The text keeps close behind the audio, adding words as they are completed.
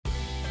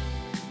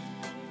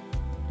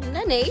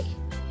Lenny,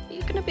 are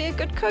you going to be a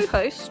good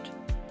co-host?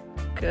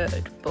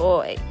 Good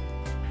boy.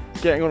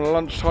 Getting on a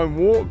lunchtime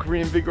walk,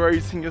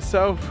 reinvigorating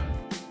yourself.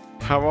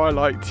 How I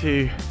like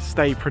to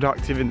stay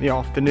productive in the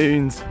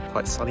afternoons.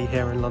 Quite sunny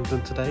here in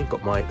London today.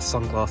 Got my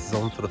sunglasses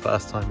on for the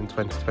first time in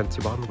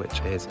 2021,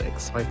 which is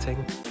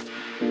exciting.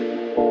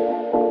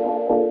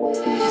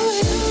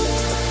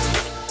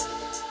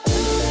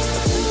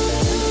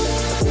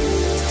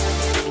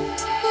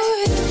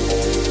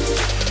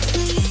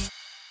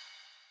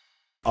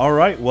 All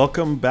right,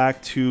 welcome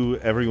back to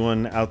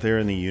everyone out there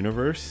in the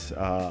universe.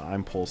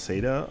 I'm Paul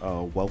Seda.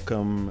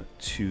 Welcome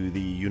to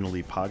the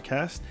Unily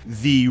Podcast.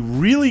 The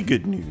really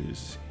good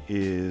news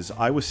is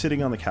I was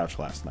sitting on the couch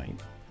last night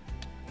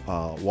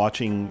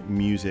watching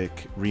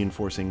music,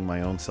 reinforcing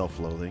my own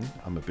self-loathing.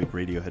 I'm a big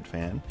Radiohead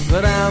fan.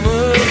 But I'm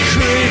a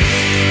creep.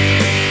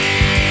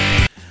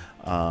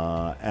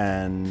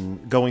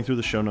 And going through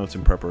the show notes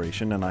in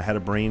preparation, and I had a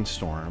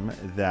brainstorm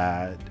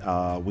that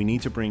we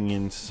need to bring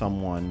in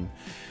someone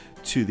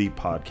to the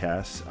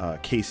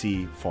podcast.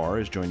 Casey Farr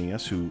is joining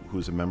us,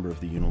 who's a member of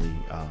the Unily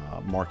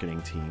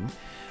marketing team,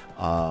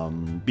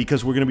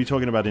 because we're going to be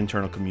talking about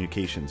internal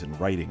communications and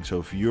writing. So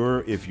if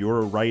you're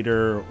a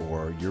writer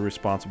or you're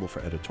responsible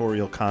for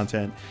editorial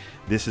content,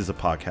 this is a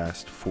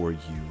podcast for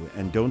you.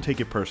 And don't take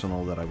it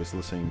personal that I was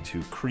listening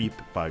to Creep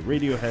by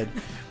Radiohead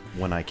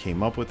when I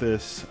came up with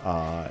this.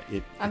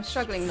 I'm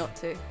struggling not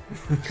to.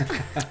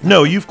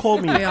 No, you've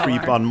called me a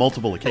creep on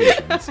multiple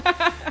occasions.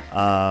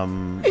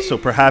 So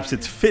perhaps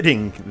it's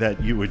fitting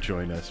that you would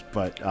join us.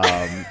 But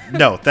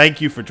no,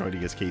 thank you for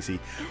joining us, Casey.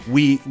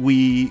 We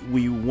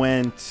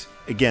went,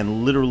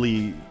 again,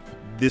 literally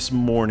this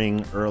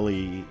morning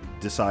early,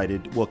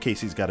 decided, well,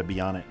 Casey's got to be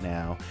on it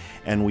now.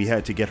 And we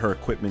had to get her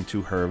equipment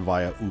to her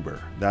via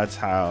Uber. That's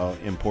how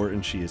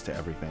important she is to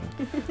everything.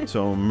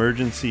 So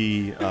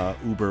emergency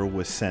Uber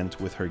was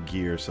sent with her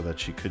gear so that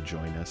she could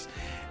join us.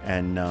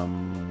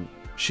 And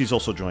she's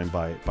also joined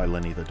by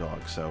Lenny the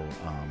dog. So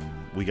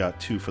we got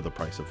two for the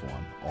price of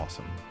one.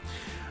 Awesome.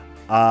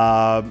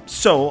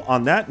 So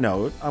on that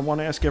note, I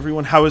want to ask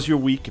everyone, how has your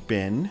week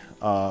been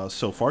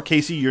so far?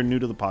 Casey, you're new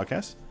to the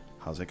podcast.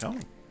 How's it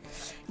going?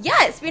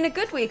 Yeah, it's been a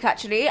good week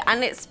actually,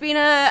 and it's been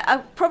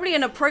a probably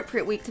an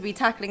appropriate week to be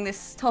tackling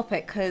this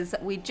topic because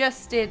we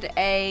just did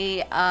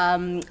a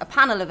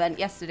panel event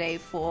yesterday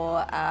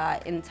for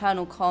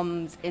internal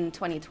comms in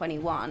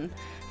 2021.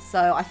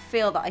 So I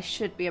feel that I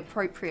should be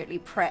appropriately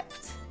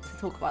prepped to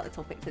talk about the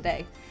topic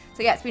today.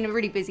 So yeah, it's been a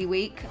really busy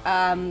week.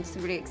 Some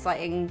really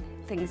exciting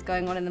things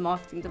going on in the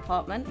marketing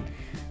department,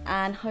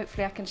 and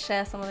hopefully I can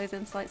share some of those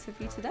insights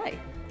with you today.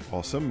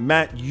 Awesome.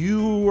 Matt,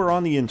 you were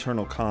on the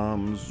internal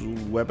comms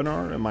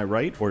webinar, am I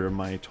right? Or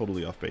am I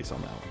totally off base on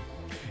that one?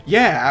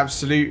 Yeah,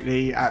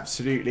 absolutely. I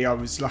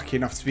was lucky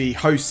enough to be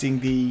hosting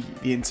the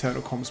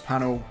internal comms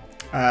panel.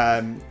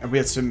 And we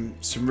had some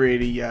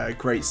really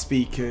great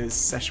speakers.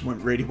 Session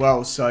went really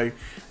well, so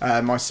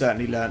I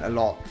certainly learned a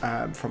lot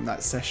from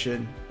that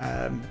session.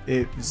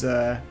 It was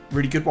a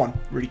really good one,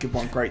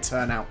 great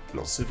turnout,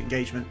 lots of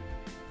engagement.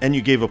 And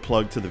you gave a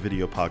plug to the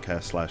video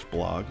podcast /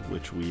 blog,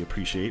 which we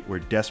appreciate. We're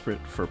desperate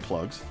for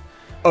plugs.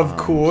 Of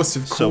course.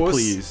 So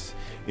please,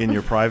 in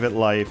your private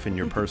life, in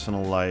your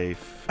personal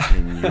life,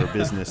 in your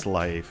business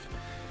life,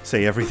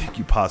 say everything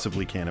you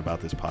possibly can about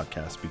this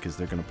podcast, because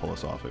they're going to pull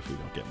us off if we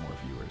don't get more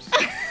viewers.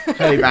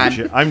 Hey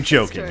man, I'm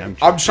joking.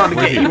 I'm trying to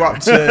get you up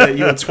to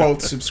your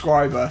 12th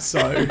subscriber.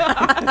 So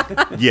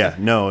yeah,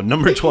 no,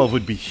 number 12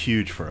 would be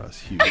huge for us.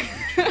 Huge.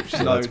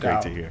 So No that's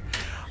doubt. great to hear.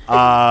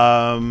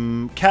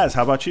 Kaz,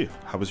 how about you?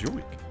 How was your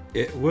week?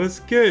 It was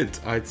good.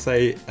 I'd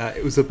say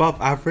it was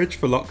above average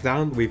for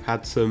lockdown. We've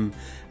had some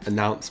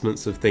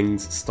announcements of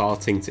things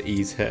starting to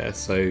ease here,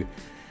 so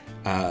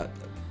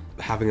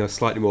having a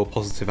slightly more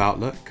positive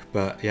outlook.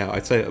 But yeah,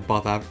 I'd say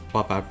above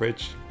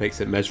average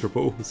makes it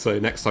measurable. So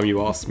next time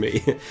you ask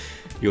me,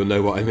 you'll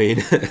know what I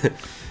mean.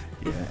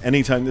 Yeah,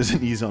 anytime there's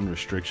an ease on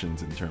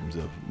restrictions in terms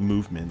of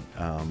movement,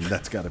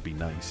 that's got to be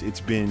nice. It's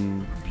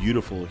been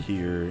beautiful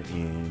here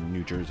in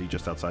New Jersey,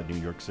 just outside New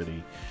York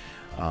City,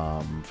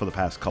 for the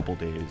past couple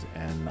days,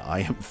 and I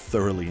am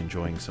thoroughly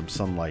enjoying some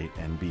sunlight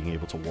and being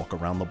able to walk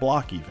around the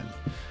block even.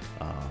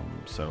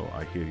 So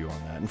I hear you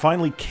on that. And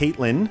finally,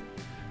 Kaitlin,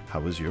 how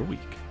was your week?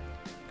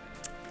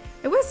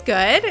 It was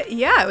good.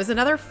 Yeah, it was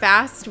another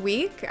fast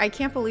week. I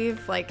can't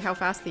believe how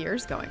fast the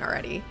year's going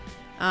already.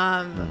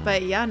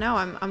 But yeah, no,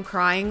 I'm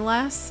crying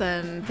less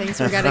and things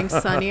are getting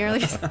sunnier.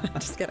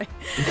 Just kidding.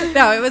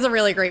 No, it was a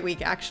really great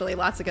week, actually.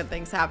 Lots of good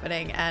things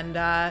happening. And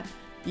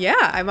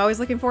yeah, I'm always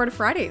looking forward to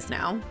Fridays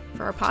now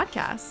for our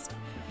podcast.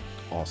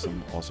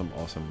 Awesome.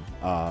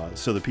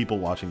 So the people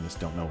watching this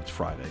don't know it's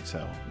Friday,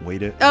 so way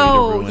to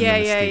Oh, ruin yeah, the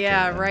mistake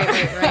yeah. there.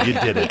 Right. You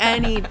did it.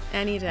 Any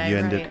day, You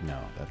ended. right. No,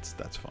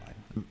 that's fine.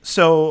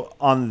 So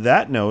on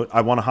that note,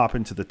 I want to hop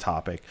into the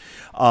topic.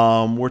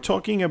 We're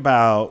talking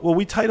about, well,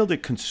 we titled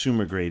it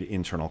Consumer Grade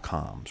Internal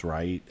Comms,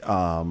 right?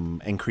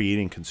 And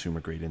creating consumer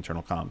grade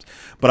internal comms.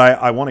 But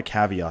I want to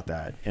caveat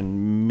that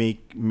and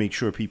make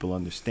sure people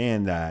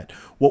understand that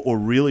what we're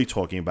really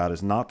talking about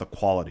is not the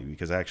quality,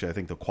 because actually I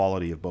think the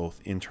quality of both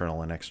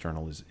internal and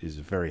external is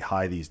very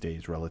high these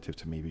days relative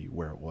to maybe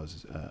where it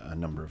was a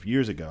number of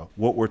years ago.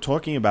 What we're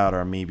talking about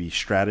are maybe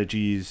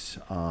strategies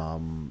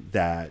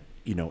that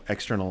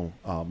external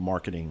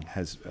marketing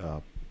has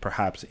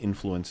perhaps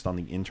influenced on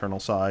the internal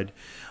side.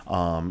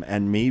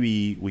 And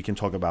maybe we can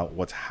talk about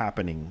what's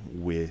happening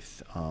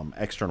with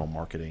external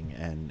marketing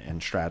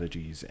and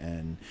strategies,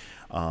 and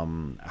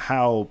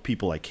how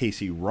people like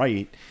Casey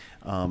write,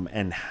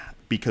 and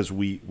because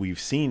we've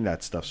seen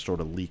that stuff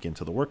sort of leak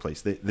into the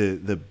workplace.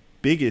 The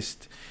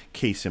biggest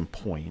case in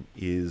point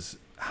is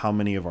how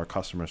many of our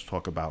customers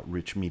talk about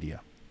rich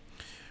media,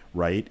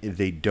 right?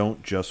 They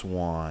don't just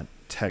want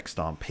text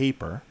on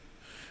paper.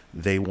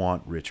 They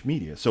want rich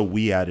media. So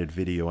we added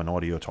video and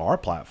audio to our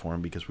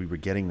platform because we were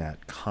getting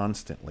that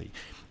constantly.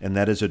 And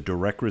that is a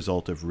direct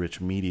result of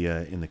rich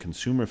media on the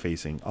consumer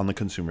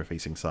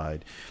facing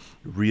side,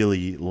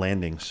 really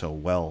landing so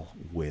well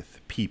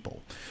with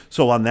people.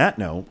 So on that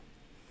note,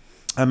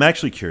 I'm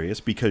actually curious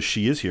because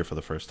she is here for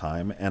the first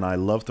time, and I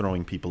love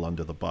throwing people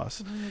under the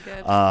bus.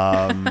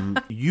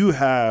 You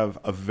have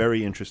a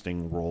very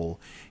interesting role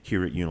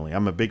here at Unily.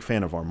 I'm a big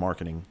fan of our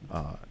marketing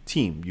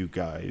team. You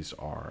guys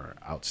are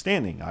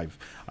outstanding.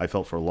 I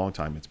felt for a long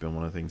time it's been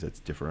one of the things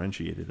that's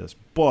differentiated us.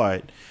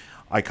 But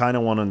I kind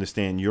of want to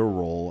understand your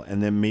role,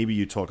 and then maybe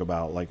you talk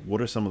about like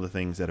what are some of the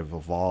things that have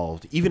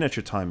evolved, even at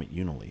your time at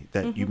Unily,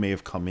 that you may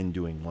have come in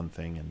doing one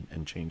thing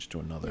and changed to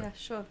another. Yeah,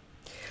 sure.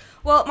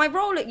 Well, my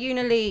role at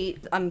Unily,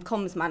 I'm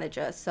comms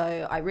manager,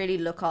 so I really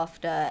look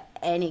after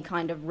any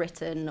kind of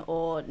written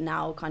or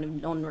now kind of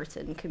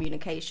non-written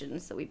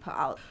communications that we put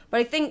out.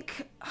 But I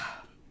think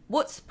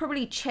what's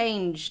probably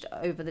changed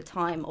over the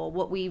time, or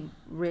what we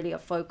really are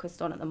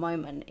focused on at the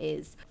moment,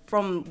 is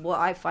from what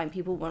I find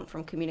people want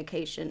from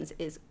communications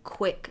is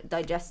quick,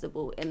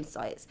 digestible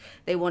insights.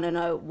 They want to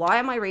know, why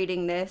am I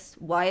reading this?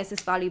 Why is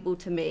this valuable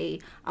to me?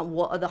 And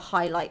what are the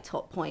highlight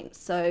top points?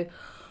 So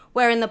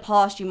where in the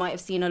past you might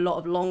have seen a lot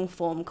of long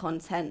form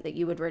content that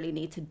you would really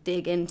need to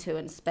dig into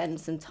and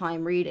spend some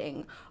time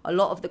reading, a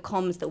lot of the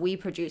comms that we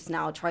produce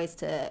now tries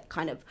to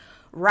kind of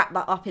wrap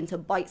that up into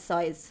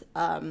bite-sized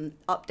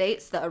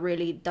updates that are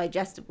really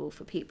digestible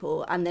for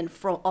people. And then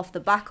off the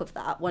back of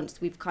that, once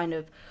we've kind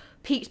of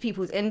piqued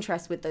people's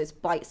interest with those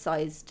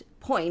bite-sized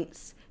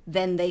points,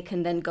 then they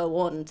can then go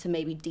on to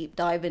maybe deep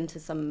dive into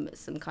some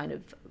kind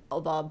of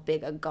our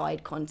bigger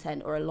guide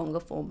content or a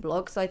longer form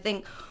blog. So I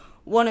think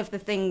one of the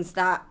things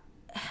that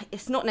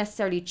it's not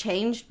necessarily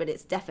changed, but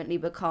it's definitely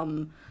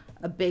become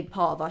a big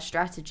part of our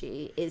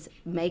strategy, is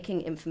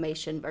making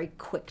information very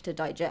quick to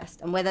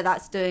digest. And whether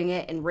that's doing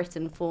it in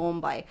written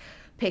form by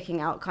picking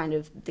out kind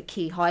of the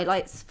key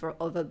highlights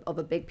of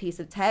a big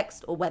piece of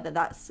text, or whether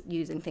that's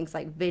using things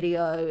like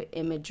video,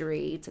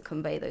 imagery to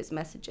convey those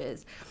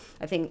messages.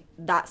 I think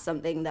that's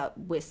something that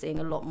we're seeing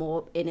a lot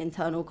more in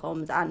internal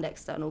comms and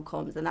external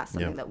comms, and that's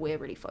something that we're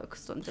really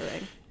focused on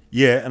doing.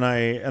 Yeah, and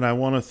I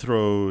want to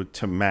throw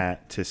to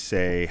Matt to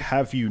say,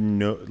 have you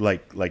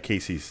like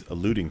Casey's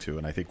alluding to,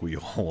 and I think we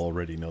all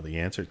already know the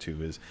answer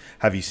to, is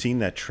have you seen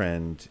that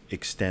trend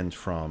extend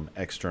from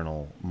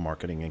external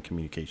marketing and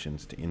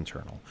communications to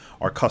internal?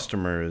 Are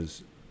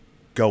customers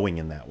going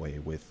in that way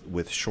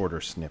with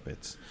shorter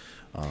snippets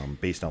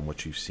based on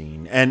what you've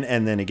seen?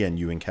 And then again,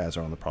 you and Kaz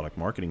are on the product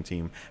marketing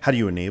team. How do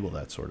you enable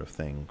that sort of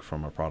thing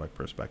from a product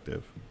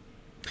perspective?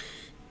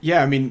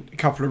 Yeah, I mean, a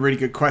couple of really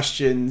good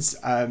questions.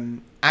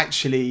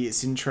 Actually,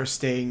 it's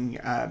interesting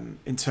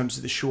in terms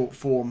of the short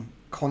form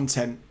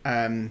content.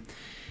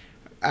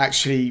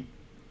 Actually,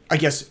 I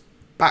guess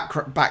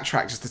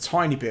backtrack just a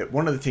tiny bit.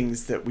 One of the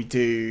things that we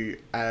do,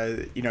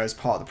 as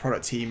part of the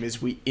product team, is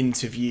we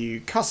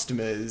interview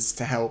customers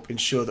to help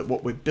ensure that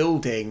what we're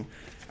building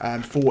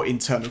for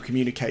internal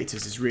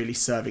communicators is really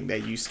serving their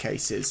use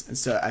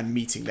cases and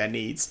meeting their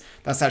needs.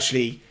 That's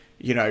actually,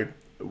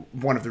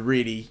 one of the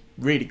really,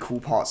 really cool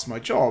parts of my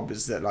job,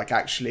 is that I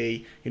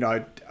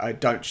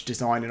don't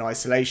design in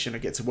isolation. I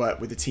get to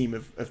work with a team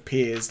of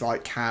peers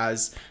like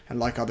Kaz and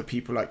like other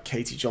people like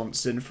Katie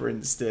Johnson, for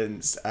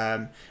instance.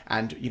 And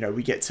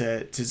we get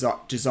to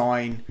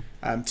design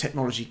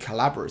technology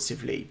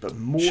collaboratively, but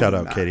more shout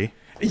out Katie.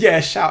 Yeah,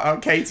 shout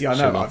out Katie. I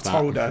know, I've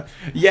told her.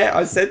 Yeah,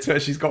 I said to her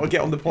she's got to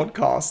get on the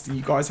podcast, and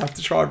you guys have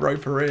to try and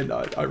rope her in.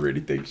 I really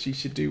think she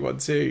should do one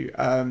too.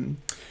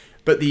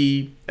 But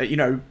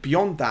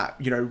beyond that,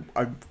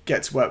 I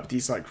get to work with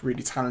these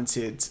really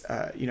talented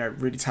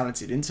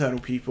internal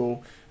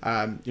people,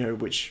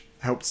 which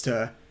helps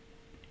to,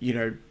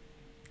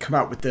 come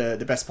out with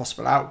the best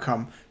possible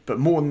outcome. But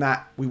more than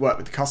that, we work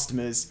with the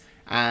customers.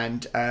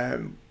 And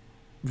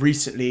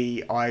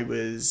recently, I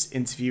was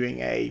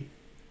interviewing an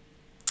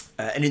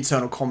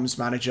internal comms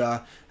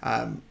manager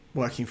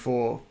working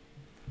for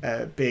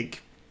a big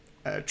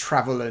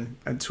travel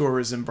and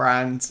tourism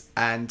brand,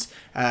 and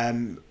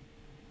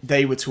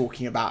they were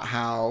talking about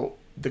how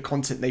the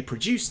content they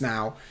produce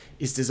now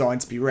is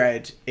designed to be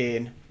read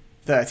in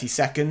 30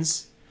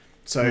 seconds.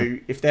 So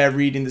if they're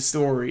reading the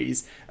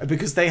stories,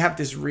 because they have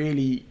this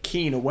really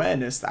keen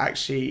awareness that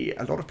actually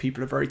a lot of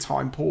people are very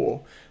time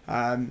poor,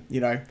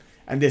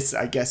 and this,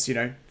 I guess,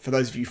 for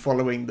those of you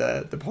following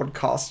the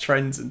podcast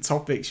trends and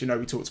topics,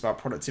 we talked about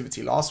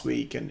productivity last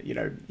week and,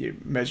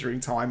 measuring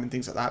time and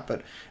things like that.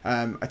 But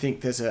I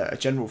think there's a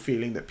general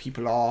feeling that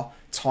people are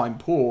time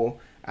poor,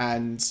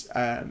 and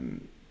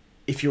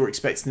if you're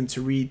expecting them to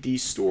read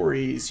these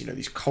stories,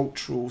 these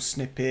cultural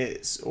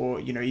snippets, or,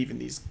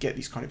 even get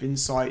these kind of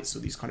insights or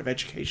these kind of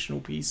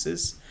educational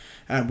pieces,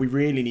 we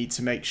really need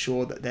to make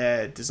sure that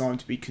they're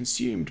designed to be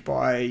consumed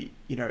by,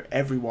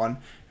 everyone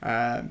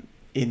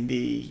in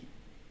the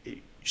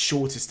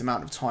shortest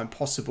amount of time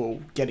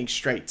possible, getting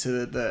straight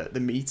to the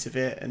meat of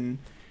it and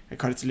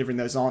kind of delivering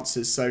those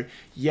answers. So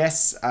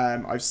yes,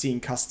 I've seen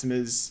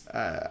customers,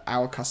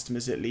 our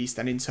customers at least,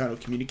 and internal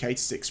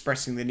communicators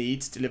expressing the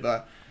need to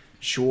deliver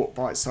short,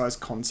 bite-sized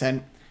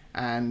content.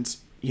 And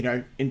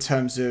in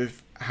terms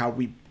of how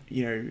we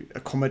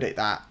accommodate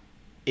that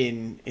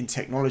in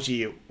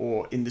technology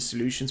or in the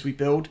solutions we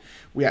build,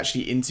 we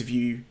actually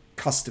interview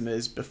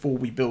customers before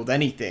we build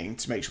anything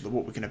to make sure that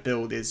what we're going to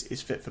build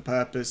is fit for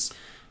purpose.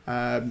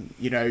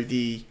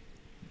 The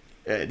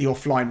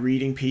offline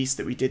reading piece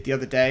that we did the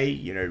other day,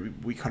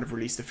 we kind of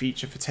released a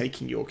feature for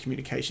taking your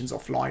communications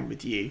offline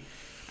with you.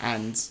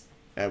 And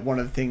one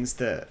of the things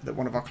that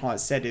one of our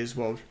clients said is,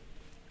 well,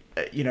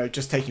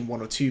 just taking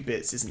 1 or 2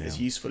 bits isn't as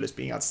useful as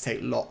being able to take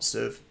lots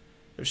of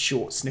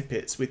short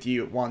snippets with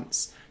you at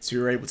once. So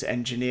we were able to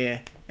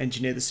engineer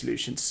the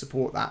solution to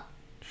support that.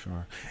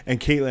 Sure. And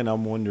Kaitlin,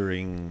 I'm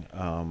wondering,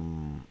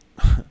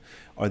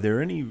 are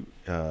there any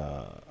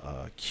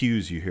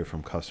cues you hear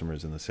from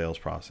customers in the sales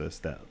process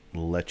that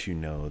let you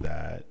know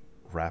that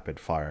rapid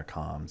fire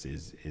comms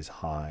is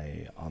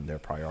high on their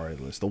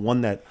priority list? The one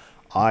that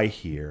I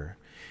hear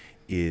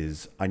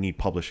is, I need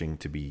publishing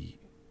to be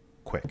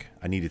quick.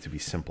 I need it to be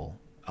simple.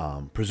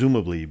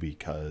 Presumably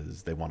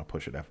because they want to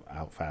push it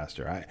out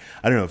faster. I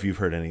don't know if you've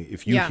heard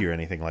if you hear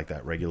anything like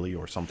that regularly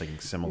or something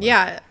similar.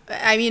 Yeah,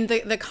 I mean,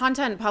 the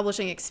content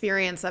publishing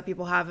experience that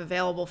people have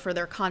available for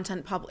their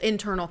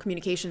internal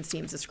communications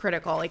teams is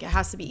critical. Like, it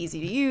has to be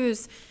easy to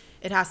use.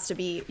 It has to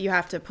be, you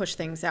have to push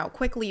things out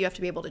quickly. You have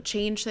to be able to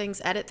change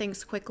things, edit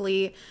things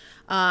quickly.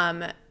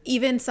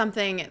 Even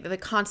the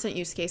constant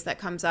use case that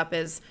comes up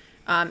is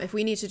if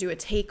we need to do a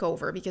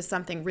takeover because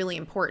something really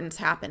important is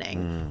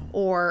happening,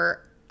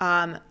 or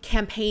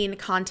campaign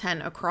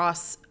content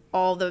across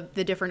all the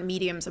different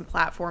mediums and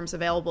platforms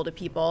available to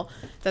people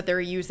that they're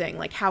using.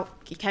 Like, how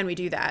can we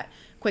do that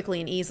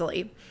quickly and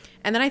easily?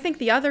 And then I think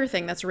the other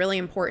thing that's really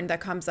important that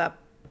comes up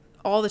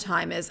all the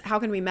time is, how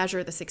can we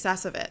measure the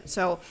success of it?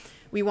 So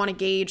we want to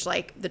gauge,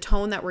 like, the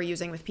tone that we're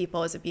using with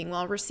people. Is it being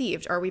well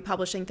received? Are we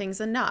publishing things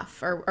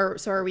enough? Or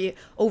so are we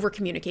over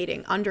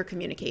communicating, under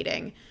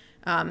communicating?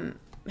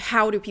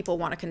 How do people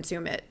want to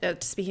consume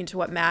it? Speaking to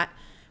what Matt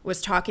was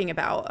talking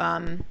about,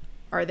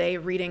 are they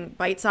reading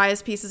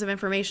bite-sized pieces of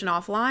information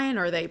offline,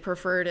 or they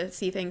prefer to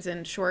see things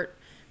in short,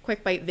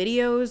 quick bite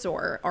videos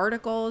or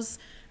articles?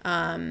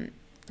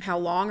 How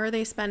long are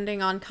they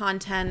spending on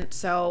content?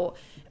 So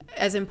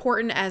as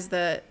important as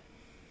the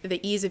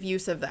ease of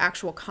use of the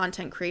actual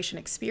content creation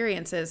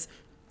experience is,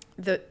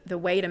 the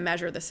way to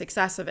measure the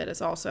success of it is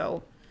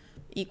also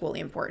equally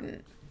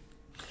important.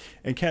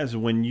 And Kaz,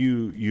 when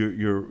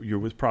you're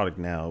with product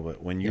now,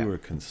 but when you were a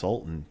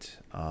consultant,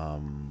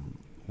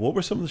 what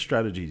were some of the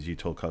strategies you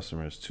told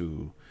customers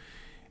to,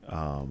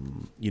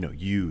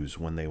 use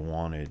when they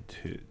wanted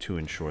to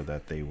ensure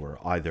that they were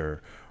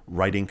either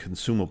writing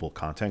consumable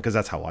content, because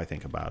that's how I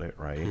think about it,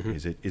 right?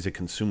 Mm-hmm. Is it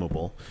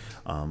consumable?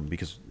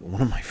 Because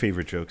one of my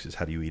favorite jokes is,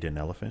 how do you eat an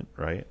elephant,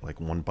 right? Like,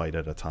 one bite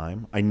at a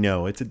time. I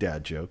know it's a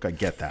dad joke, I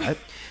get that,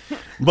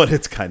 but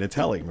it's kind of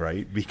telling,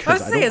 right?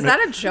 Because is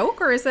that a joke,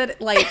 or is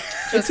it like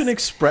it's an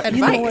expression?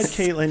 You know what,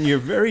 Kaitlin, you're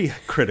very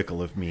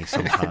critical of me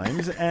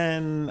sometimes,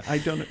 and I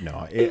don't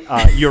know.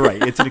 You're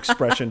right. It's an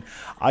expression.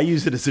 I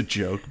use it as a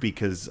joke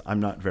because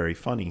I'm not very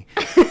funny,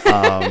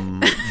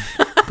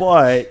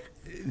 but.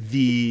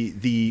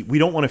 We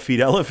don't want to feed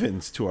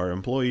elephants to our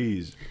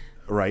employees,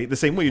 right? The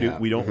same way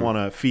we don't want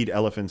to feed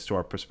elephants to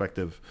our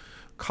prospective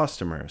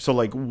customer. So,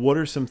 like, what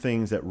are some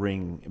things that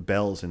ring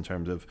bells in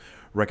terms of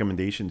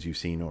recommendations you've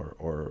seen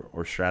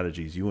or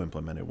strategies you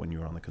implemented when you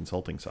were on the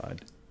consulting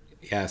side?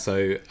 Yeah,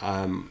 so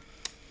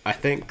I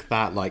think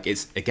that, like,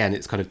 it's kind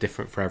of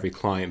different for every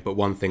client, but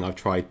one thing I've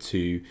tried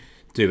to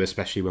do,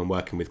 especially when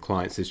working with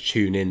clients, is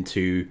tune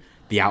into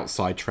the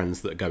outside trends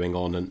that are going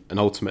on, and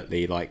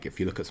ultimately, like, if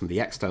you look at some of the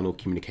external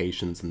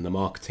communications and the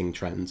marketing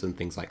trends and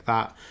things like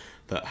that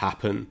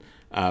happen,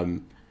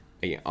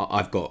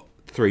 I've got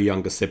 3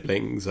 younger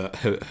siblings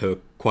who are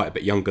quite a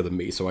bit younger than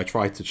me, so I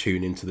try to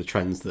tune into the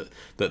trends that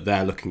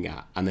they're looking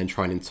at, and then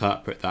try and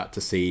interpret that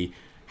to see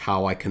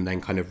how I can then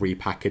kind of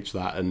repackage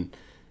that and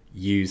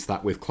use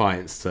that with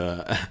clients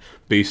to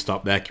boost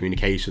up their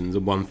communications.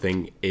 And one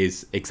thing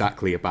is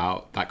exactly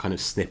about that kind of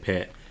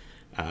snippet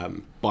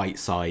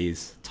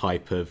bite-size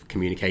type of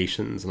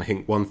communications. And I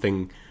think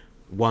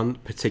one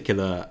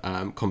particular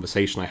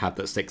conversation I had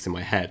that sticks in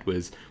my head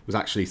was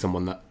actually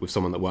someone that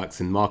works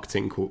in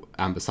marketing called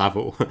Amber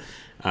Saville,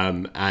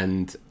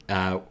 and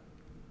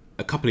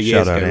a couple of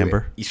years ago,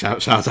 Amber.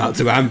 Shout out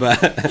to Amber.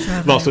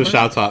 Lots of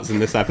shout outs in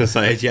this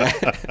episode, yeah.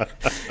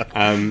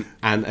 And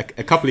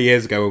a couple of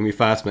years ago when we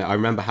first met, I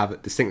remember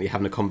distinctly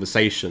having a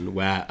conversation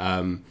where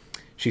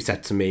she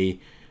said to me,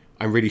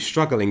 I'm really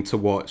struggling to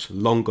watch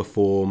longer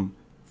form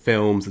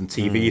films and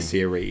TV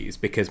series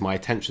because my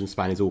attention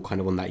span is all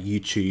kind of on that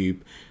YouTube,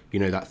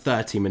 that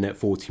 30-minute,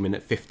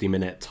 40-minute,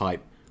 50-minute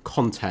type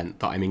content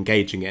that I'm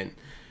engaging in.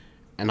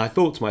 And I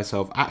thought to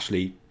myself,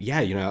 actually,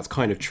 yeah, that's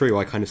kind of true.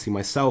 I kind of see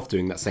myself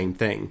doing that same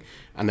thing.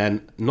 And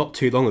then not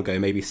too long ago,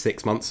 maybe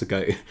 6 months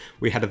ago,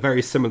 we had a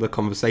very similar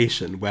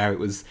conversation where it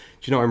was,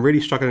 I'm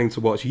really struggling to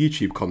watch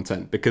YouTube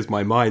content because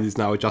my mind is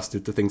now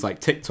adjusted to things like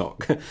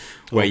TikTok,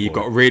 where you've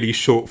got really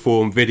short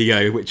form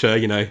video, which are,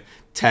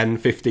 10,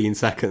 15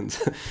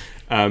 seconds.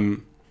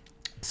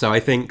 So I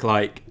think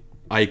I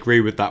agree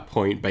with that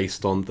point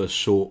based on the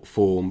short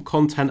form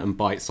content and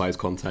bite-sized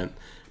content,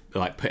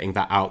 putting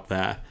that out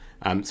there.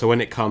 So when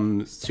it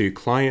comes to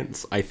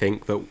clients, I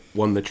think that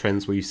one of the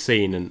trends we've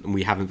seen, and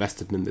we have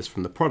invested in this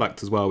from the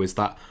product as well, is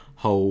that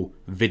whole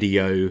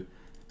video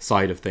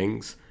side of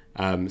things.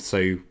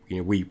 So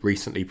we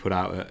recently put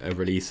out a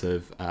release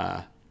of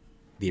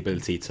the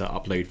ability to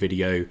upload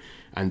video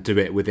and do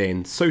it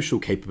within social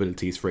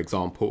capabilities, for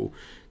example.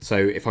 So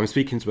if I'm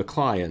speaking to a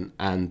client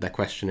and their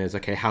question is,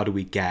 okay, how do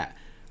we get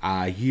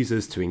our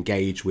users to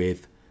engage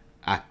with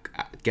our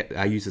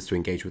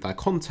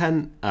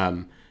content?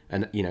 And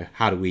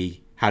how do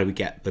we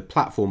get the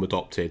platform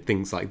adopted,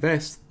 things like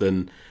this,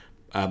 then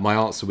my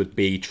answer would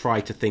be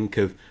try to think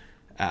of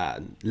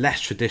less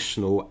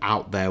traditional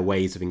out there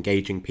ways of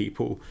engaging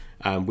people,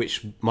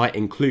 which might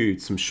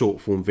include some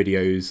short form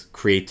videos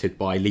created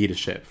by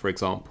leadership, for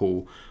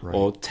example,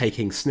 or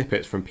taking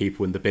snippets from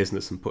people in the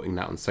business and putting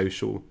that on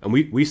social. And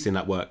we've seen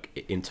that work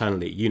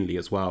internally at Unily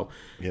as well.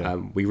 Yeah.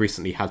 We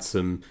recently had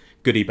some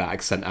goodie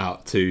bags sent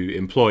out to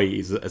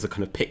employees as a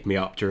kind of pick me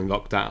up during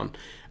lockdown.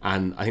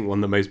 And I think one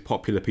of the most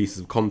popular pieces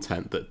of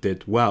content that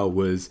did well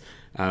was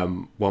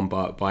one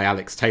by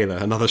Alex Taylor.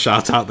 Another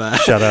shout out there.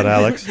 Shout out,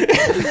 Alex. The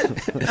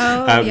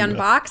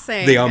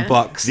unboxing. The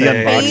unboxing.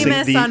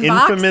 Famous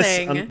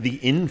unboxing. The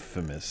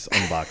infamous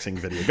unboxing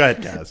video. Go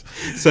ahead, Kaz.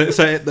 So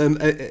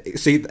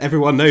see,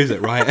 everyone knows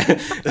it, right?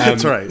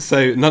 That's right.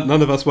 So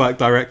none of us work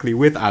directly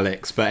with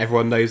Alex, but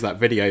everyone knows that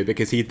video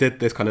because he did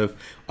this kind of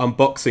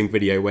unboxing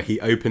video where he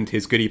opened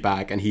his goodie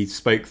bag and he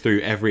spoke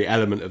through every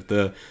element of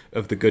the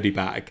goodie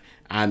bag.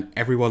 And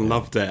everyone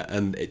loved it,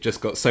 and it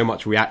just got so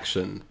much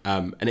reaction.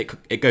 And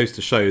it goes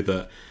to show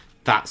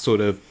that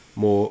sort of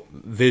more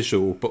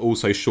visual, but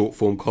also short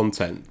form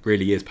content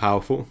really is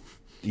powerful.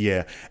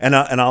 Yeah, and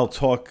I'll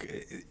talk.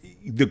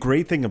 The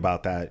great thing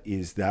about that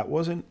is that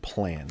wasn't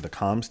planned. The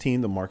comms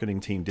team, the marketing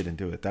team didn't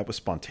do it. That was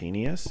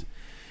spontaneous,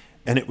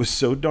 and it was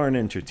so darn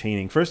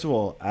entertaining. First of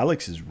all,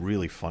 Alex is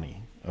really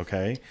funny.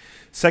 Okay.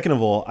 Second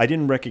of all, I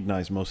didn't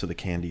recognize most of the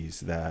candies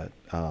that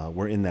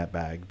were in that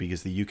bag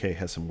because the UK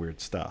has some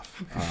weird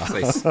stuff.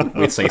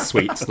 We'd say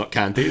sweets, not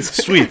candies.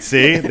 Sweets,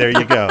 see? There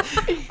you go.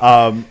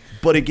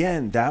 But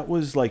again, that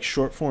was like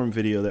short form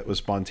video that was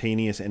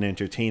spontaneous and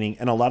entertaining.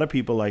 And a lot of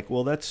people like,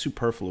 well, that's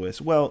superfluous.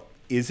 Well,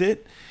 is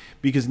it?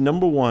 Because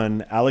number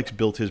one, Alex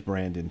built his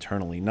brand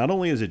internally, not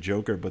only as a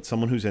joker, but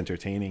someone who's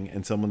entertaining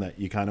and someone that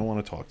you kind of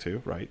want to talk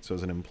to, right? So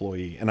as an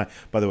employee. And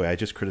by the way, I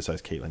just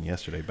criticized Kaitlin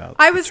yesterday about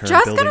I was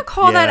just going to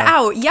call that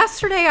out.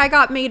 Yesterday, I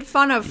got made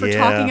fun of for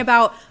talking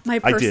about my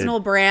personal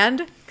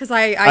brand because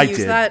I use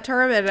that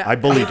term and I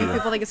bullied you.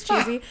 People think it's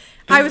cheesy.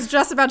 I was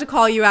just about to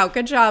call you out.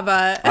 Good job.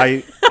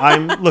 If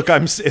I'm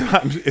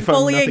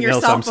bullying nothing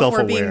else, I'm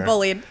self-aware. Being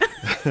bullied.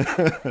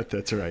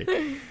 That's right.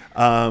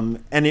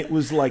 And it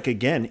was like,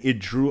 again, it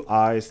drew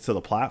eyes to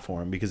the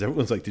platform because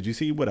everyone's like, did you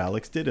see what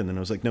Alex did? And then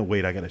I was like, no,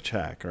 wait, I got to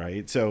check.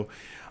 Right. So,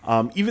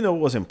 even though it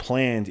wasn't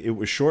planned, it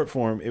was short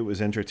form, it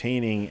was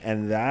entertaining.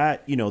 And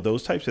that,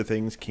 those types of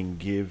things can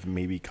give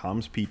maybe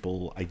comms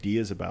people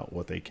ideas about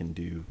what they can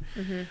do,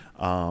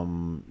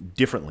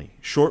 differently.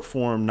 Short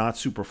form, not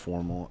super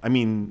formal. I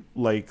mean,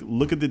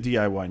 look at the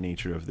DIY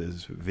nature of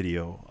this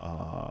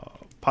video,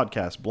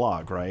 podcast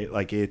blog, right?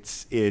 Like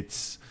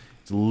it's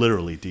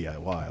literally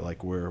DIY.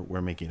 Like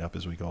we're making it up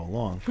as we go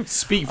along.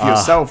 Speak for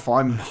yourself.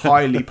 I'm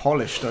highly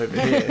polished over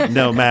here.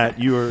 No, Matt,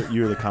 you're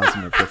the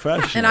consummate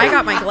professional. And I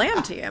got my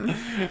glam team.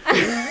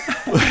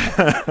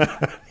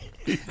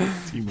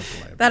 Team of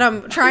glam. That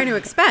I'm trying to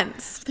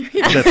expense.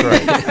 That's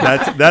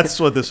right. That's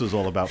what this was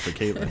all about for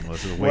Kaitlin,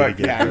 was a way to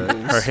get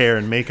her hair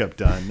and makeup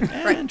done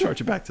and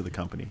charge it back to the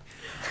company.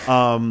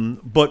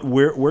 But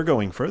we're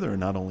going further and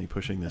not only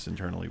pushing this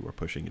internally, we're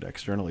pushing it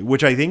externally,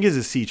 which I think is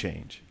a sea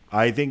change.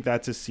 I think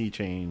that's a sea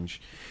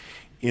change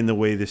in the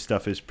way this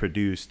stuff is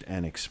produced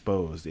and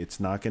exposed.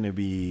 It's not going to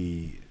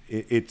be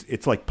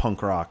it's like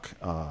punk rock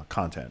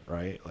content,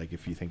 right? Like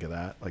if you think of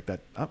that, like that,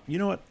 you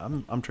know what?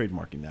 I'm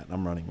trademarking that.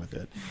 I'm running with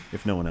it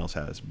if no one else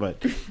has.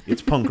 But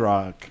it's punk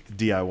rock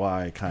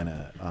DIY kind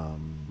of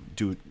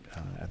do it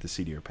at the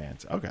seat of your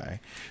pants. Okay,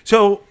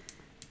 so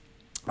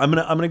I'm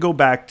gonna go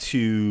back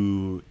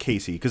to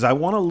Casey because I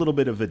want a little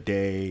bit of a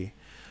day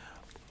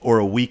or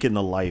a week in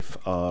the life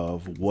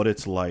of what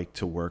it's like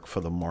to work for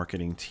the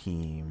marketing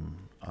team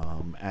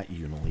at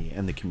Unily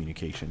and the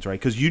communications, right?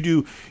 Because you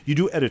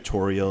do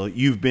editorial.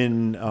 You've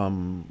been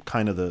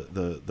kind of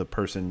the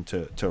person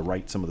to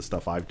write some of the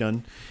stuff I've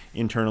done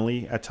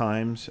internally at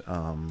times,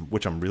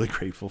 which I'm really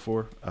grateful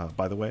for,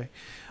 by the way.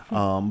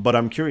 But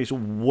I'm curious,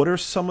 what are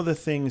some of the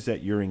things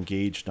that you're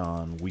engaged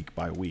on week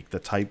by week, the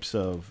types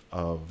of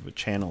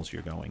channels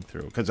you're going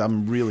through? Because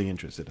I'm really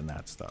interested in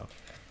that stuff.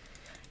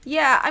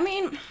 Yeah, I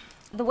mean,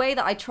 the way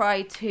that I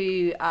try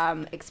to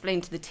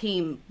explain to the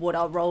team what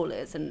our role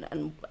is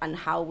and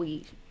how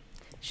we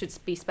should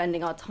be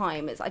spending our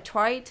time is I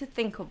try to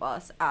think of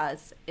us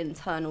as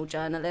internal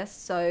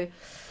journalists. So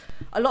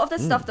a lot of the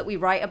stuff that we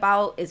write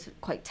about is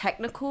quite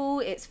technical.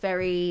 It's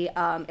very,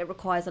 it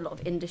requires a lot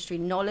of industry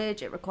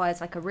knowledge. It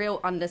requires like a real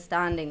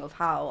understanding of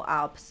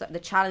how the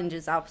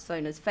challenges our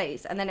personas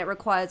face. And then it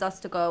requires us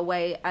to go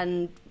away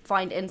and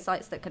find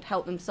insights that could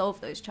help them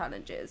solve those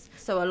challenges.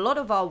 So a lot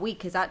of our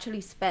week is actually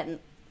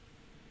spent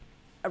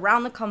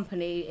around the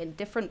company in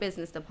different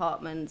business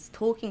departments,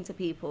 talking to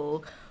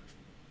people,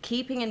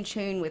 keeping in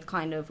tune with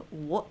kind of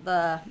what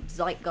the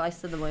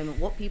zeitgeist at the moment,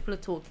 what people are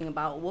talking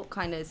about, what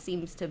kind of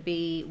seems to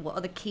be, what are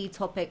the key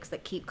topics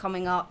that keep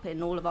coming up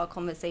in all of our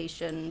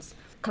conversations,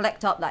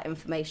 collect up that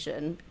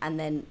information and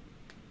then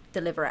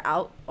deliver it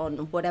out on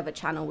whatever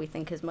channel we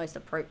think is most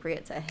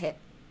appropriate to hit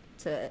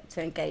to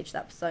engage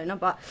that persona.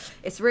 But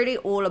it's really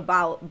all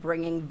about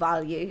bringing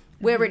value.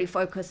 We're really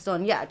focused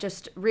on,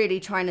 just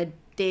really trying to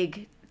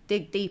dig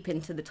deep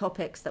into the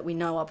topics that we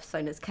know our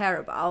personas care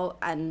about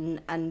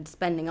and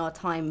spending our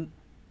time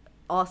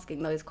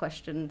asking those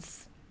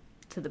questions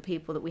to the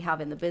people that we have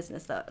in the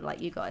business that,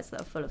 like you guys, that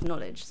are full of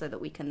knowledge so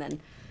that we can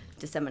then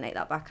disseminate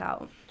that back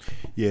out.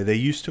 Yeah, they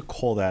used to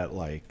call that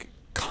like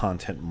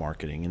content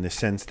marketing in the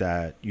sense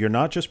that you're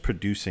not just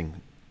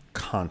producing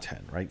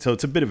content, right? So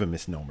it's a bit of a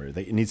misnomer.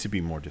 It needs to be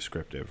more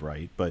descriptive,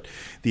 right? But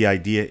the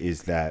idea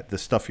is that the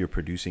stuff you're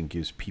producing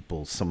gives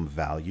people some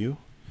value.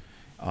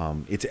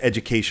 It's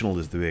educational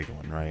is the big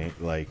one, right?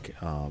 Like,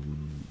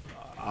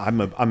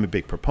 I'm a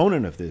big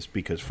proponent of this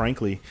because,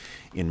 frankly,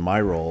 in my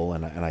role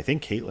and I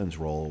think Kaitlin's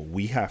role,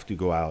 we have to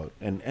go out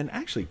and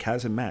actually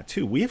Kaz and Matt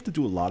too. We have to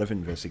do a lot of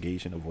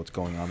investigation of what's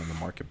going on in the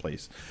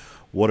marketplace.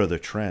 What are the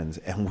trends?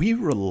 And we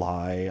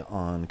rely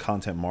on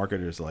content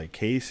marketers like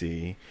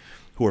Casey,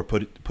 who are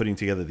putting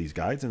together these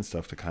guides and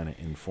stuff to kind of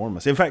inform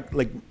us. In fact,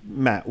 like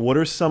Matt, what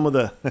are some of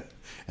the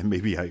and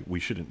maybe we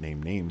shouldn't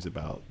name names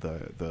about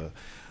the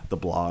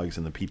blogs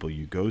and the people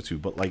you go to,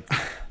 but like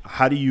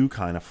how do you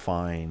kind of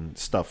find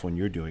stuff when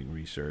you're doing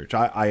research?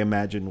 I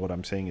imagine what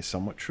I'm saying is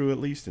somewhat true, at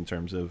least in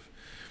terms of,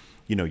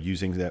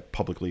 using that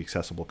publicly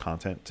accessible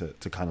content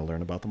to kind of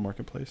learn about the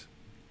marketplace.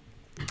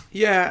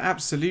 Yeah,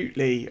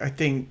 absolutely. I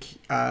think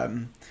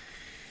the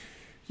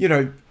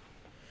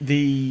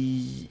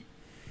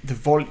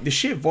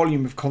sheer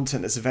volume of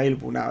content that's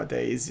available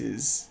nowadays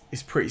is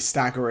pretty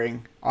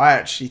staggering. I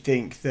actually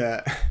think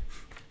that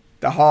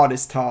the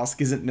hardest task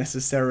isn't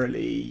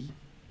necessarily,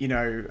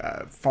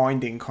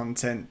 finding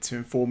content to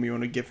inform you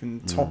on a given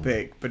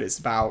topic, but it's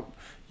about,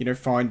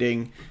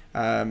 finding,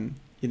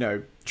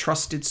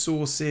 trusted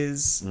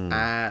sources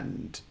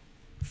and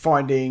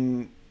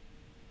finding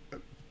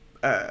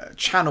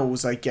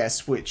channels, I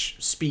guess, which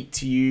speak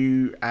to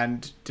you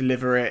and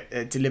deliver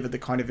the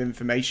kind of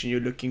information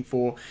you're looking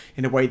for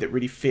in a way that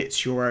really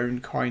fits your own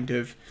kind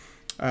of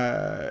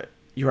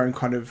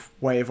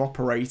way of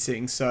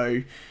operating.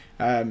 So,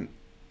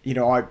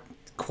 I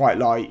quite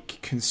like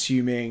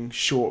consuming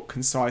short,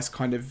 concise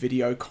kind of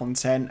video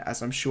content,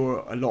 as I'm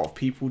sure a lot of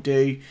people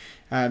do.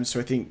 So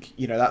I think,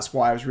 that's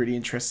why I was really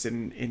interested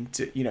in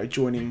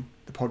joining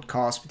the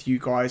podcast with you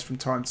guys from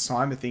time to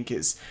time. I think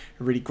it's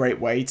a really great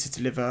way to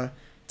deliver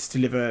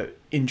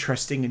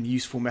interesting and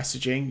useful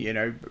messaging,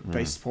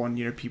 based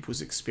upon,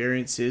 people's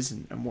experiences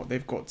and what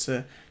they've got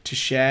to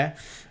share.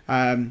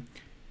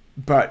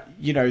 But,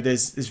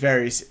 there's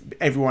various,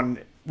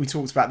 we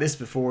talked about this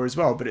before as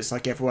well, but it's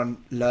like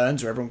everyone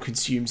learns or everyone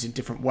consumes in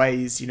different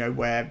ways,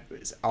 where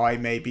I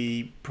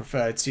maybe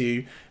prefer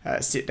to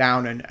sit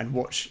down and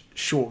watch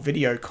short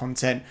video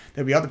content.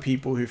 There'll be other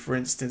people who, for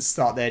instance,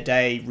 start their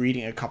day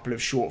reading a couple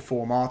of short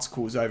form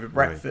articles over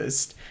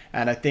breakfast.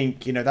 Right. And I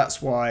think,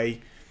 that's why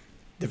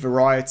the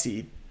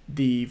variety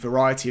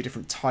of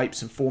different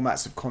types and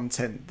formats of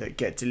content that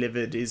get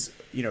delivered is,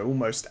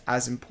 almost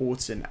as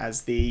important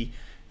as the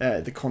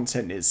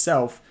content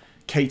itself,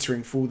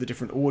 catering for all the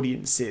different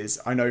audiences.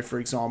 I know, for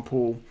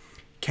example,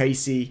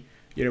 Casey,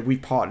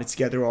 we've partnered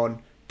together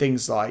on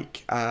things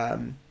like,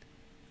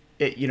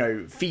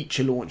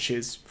 feature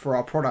launches for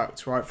our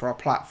product, right? For our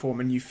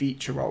platform, a new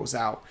feature rolls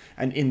out.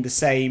 And in the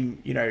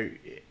same,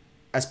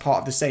 as part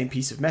of the same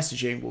piece of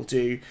messaging, we'll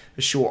do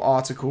a short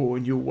article,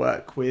 and you'll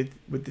work with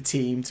the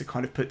team to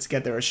kind of put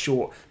together a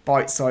short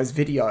bite-sized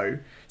video.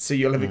 So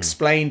you'll have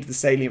explained the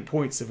salient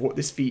points of what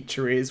this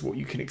feature is, what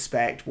you can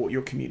expect, what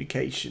your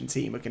communication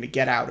team are going to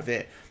get out of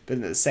it. But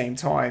at the same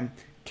time,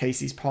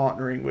 Casey's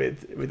partnering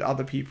with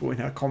other people in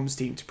her comms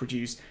team to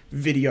produce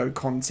video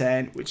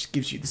content, which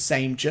gives you the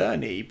same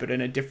journey, but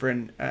in a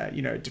different, a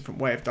different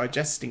way of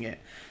digesting it.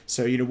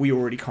 So, we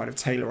already kind of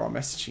tailor our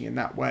messaging in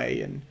that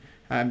way. And,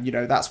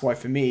 that's why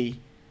for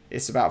me,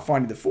 it's about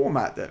finding the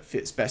format that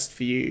fits best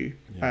for you,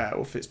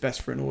 or fits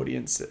best for an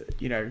audience,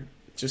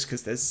 just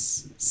because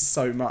there's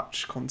so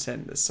much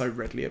content that's so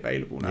readily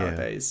available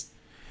nowadays.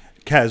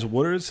 Kaz,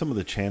 what are some of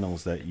the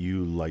channels that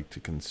you like to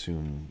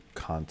consume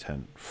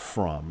content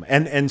from?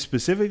 And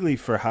specifically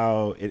for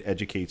how it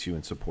educates you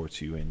and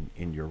supports you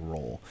in your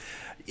role.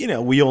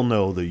 We all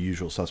know the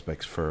usual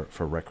suspects for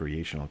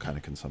recreational kind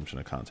of consumption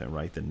of content,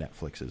 right? The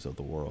Netflixes of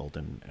the world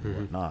and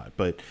whatnot.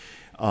 But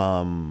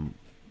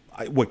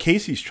what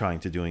Casey's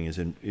trying to doing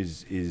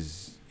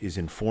is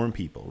inform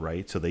people,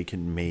 right? So they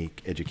can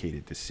make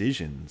educated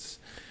decisions.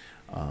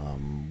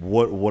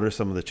 What are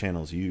some of the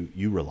channels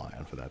you rely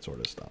on for that sort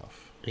of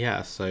stuff?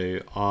 Yeah, so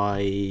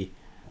I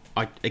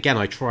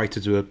try to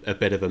do a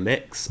bit of a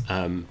mix.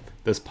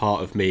 There's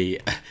part of me,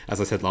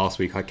 as I said last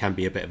week, I can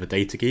be a bit of a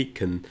data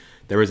geek, and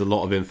there is a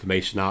lot of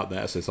information out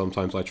there. So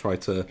sometimes I try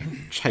to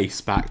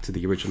chase back to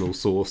the original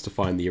source to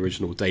find the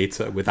original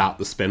data without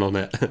the spin on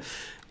it,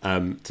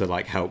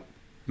 to help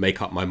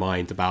make up my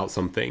mind about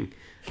something,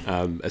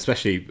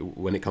 especially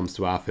when it comes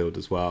to our field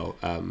as well.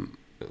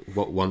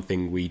 One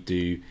thing we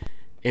do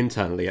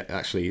internally,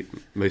 actually,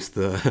 most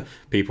of the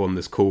people on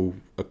this call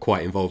are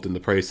quite involved in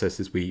the process,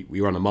 is we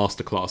run a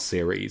masterclass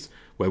series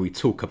where we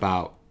talk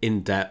about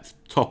in-depth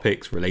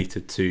topics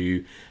related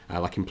to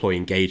employee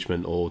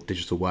engagement or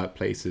digital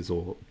workplaces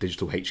or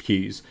digital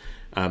HQs,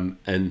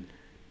 and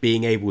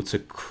being able to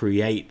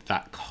create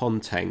that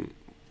content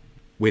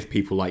with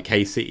people like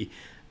Casey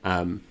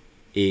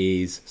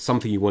is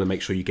something you want to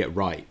make sure you get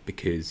right,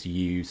 because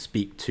you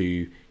speak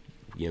to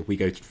we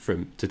go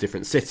to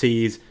different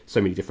cities,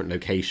 so many different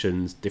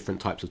locations, different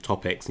types of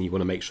topics, and you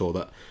want to make sure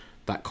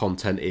that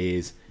content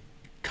is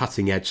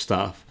cutting edge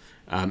stuff,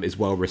 is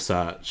well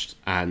researched,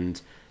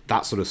 and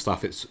that sort of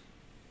stuff.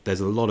 There's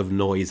a lot of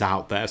noise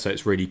out there, so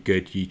it's really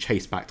good you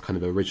chase back to kind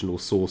of original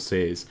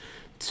sources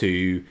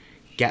to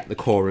get the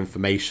core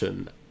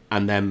information.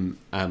 And then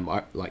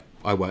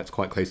I worked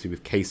quite closely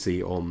with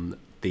Casey on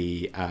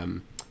the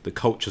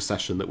culture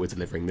session that we're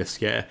delivering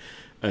this year,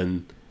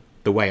 and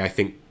the way I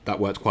think that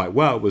worked quite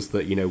well was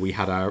that we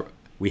had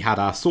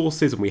our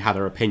sources and we had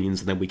our opinions,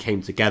 and then we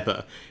came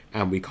together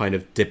and we kind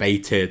of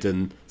debated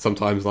and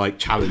sometimes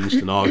challenged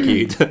and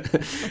argued,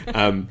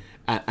 and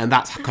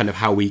that's kind of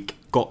how we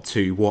got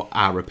to what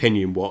our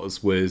opinion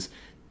was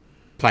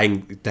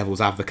playing devil's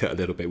advocate a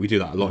little bit. We do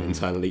that a lot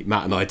internally.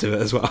 Matt and I do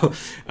it as well.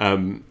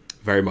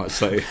 Very much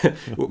so.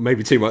 Well,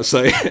 maybe too much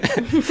so.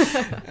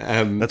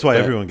 That's why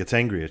everyone gets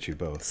angry at you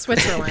both.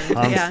 Switzerland.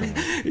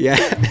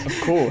 Yeah.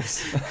 Of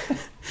course.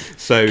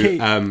 So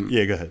go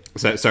ahead.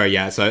 So I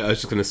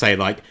was just going to say,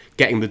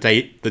 getting the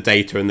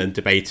data and then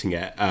debating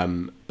it,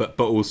 but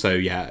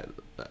also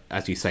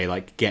as you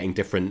say, getting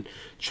different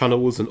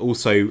channels, and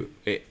also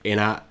in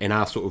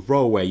our sort of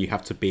role where you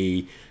have to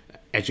be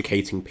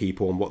educating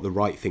people on what the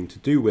right thing to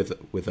do with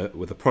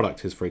a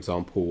product is, for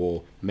example,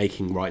 or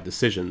making right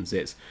decisions.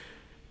 It's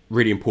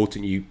really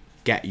important you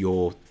get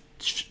your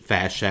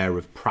fair share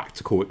of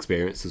practical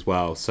experience as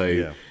well.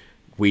 So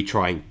we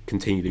try and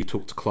continually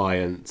talk to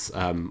clients.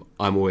 I'm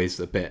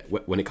always a bit,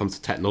 when it comes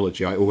to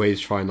technology, I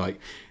always try and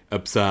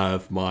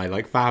observe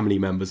my family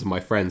members and my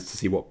friends to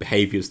see what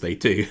behaviors they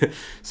do.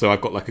 So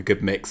I've got a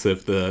good mix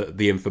of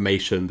the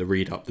information, the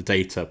read up, the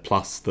data,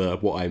 plus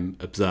what I'm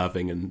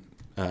observing and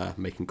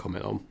making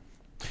comment on.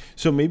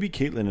 So maybe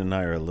Kaitlin and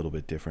I are a little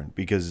bit different,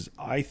 because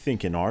I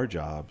think in our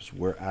jobs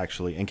we're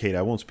actually, and Kate,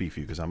 I won't speak for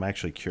you because I'm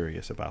actually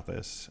curious about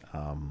this.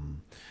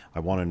 I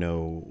want to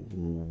know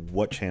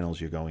what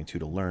channels you're going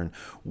to learn.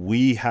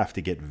 We have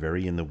to get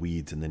very in the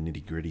weeds and the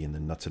nitty gritty and the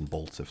nuts and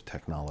bolts of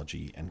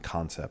technology and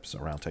concepts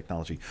around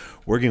technology.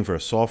 Working for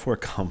a software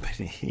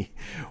company,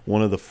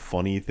 one of the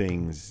funny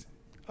things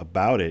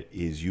about it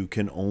is you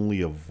can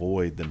only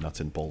avoid the nuts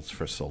and bolts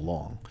for so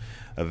long.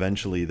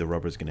 Eventually the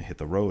rubber's going to hit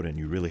the road, and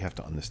you really have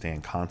to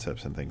understand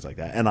concepts and things like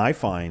that. And I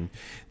find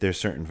there's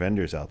certain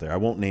vendors out there, I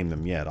won't name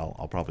them yet,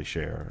 I'll probably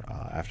share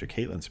after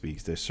Kaitlin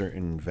speaks. There's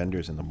certain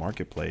vendors in the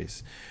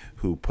marketplace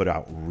who put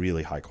out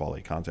really high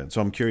quality content.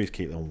 So I'm curious,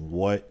 Kaitlin,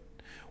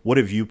 what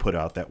have you put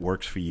out that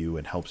works for you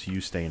and helps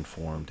you stay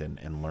informed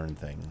and learn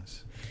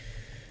things?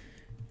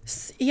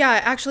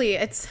 Yeah, actually,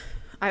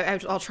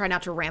 I'll try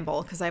not to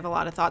ramble because I have a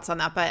lot of thoughts on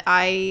that. But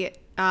I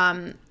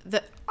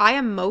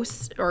am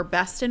most or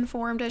best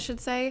informed, I should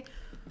say,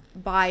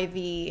 by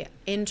the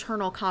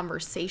internal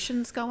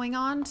conversations going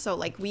on.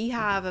 So we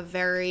have a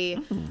very,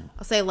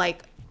 I'll say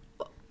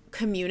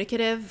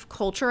communicative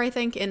culture, I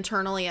think,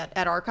 internally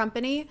at our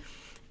company.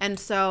 And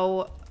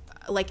so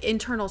like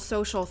internal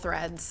social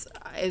threads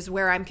is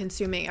where I'm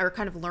consuming or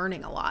kind of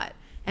learning a lot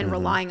and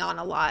relying on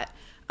a lot.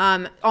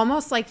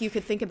 Almost like you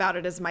could think about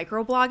it as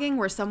microblogging,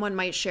 where someone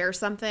might share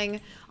something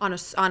on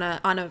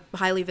a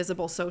highly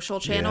visible social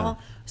channel.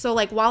 Yeah. So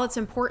like, while it's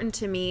important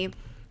to me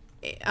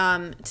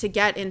to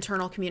get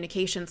internal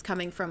communications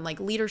coming from like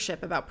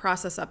leadership about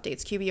process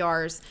updates,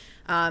 QBRs,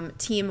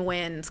 team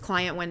wins,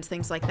 client wins,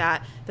 things like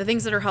that, the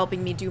things that are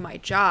helping me do my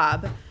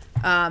job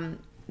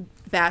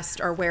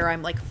best are where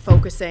I'm like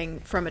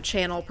focusing from a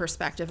channel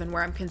perspective and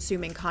where I'm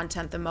consuming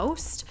content the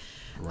most.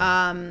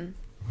 Right.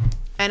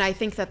 And I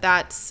think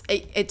that's,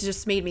 it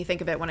just made me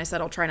think of it when I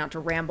said I'll try not to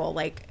ramble,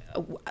 like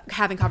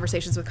having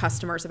conversations with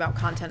customers about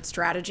content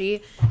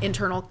strategy,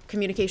 internal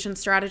communication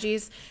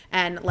strategies.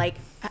 And like,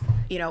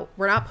 you know,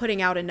 we're not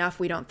putting out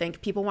enough. We don't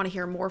think people want to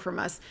hear more from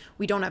us.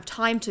 We don't have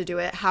time to do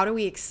it. How do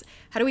we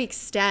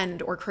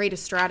extend or create a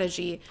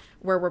strategy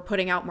where we're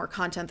putting out more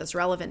content that's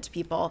relevant to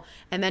people?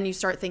 And then you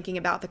start thinking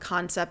about the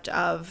concept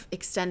of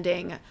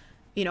extending,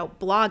 you know,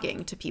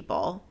 blogging to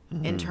people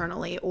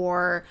internally,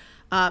 or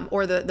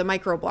the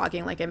micro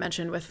blogging, like I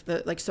mentioned, with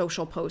the like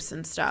social posts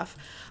and stuff,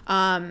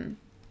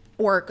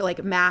 or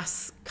like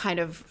mass kind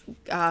of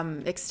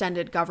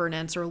extended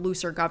governance or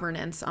looser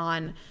governance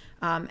on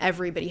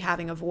everybody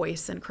having a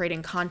voice and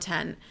creating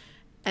content.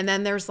 And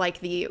then there's like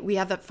we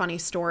have that funny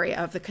story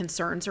of the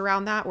concerns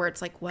around that, where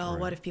it's like, well,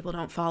 what if people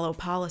don't follow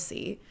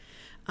policy?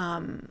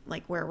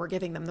 Like where we're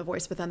giving them the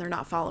voice, but then they're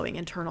not following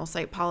internal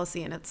site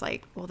policy. And it's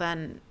like, well,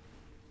 then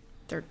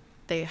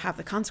they have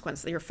the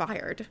consequence that you're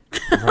fired.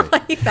 Right.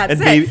 Like, that's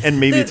and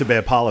maybe it's a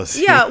bad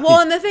policy. Yeah. Well,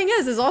 and the thing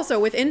is also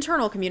with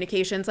internal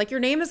communications, like your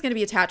name is going to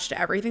be attached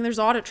to everything. There's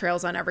audit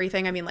trails on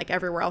everything. I mean, like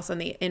everywhere else on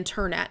the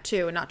internet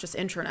too, and not just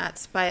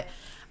intranets, but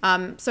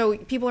so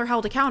people are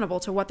held accountable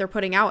to what they're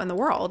putting out in the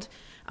world.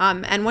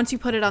 And once you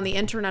put it on the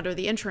internet or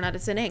the intranet,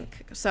 it's in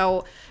ink.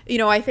 So, you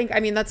know, I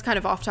mean, that's kind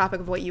of off topic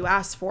of what you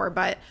asked for,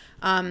 but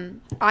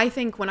I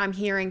think when I'm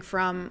hearing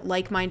from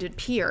like-minded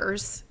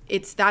peers,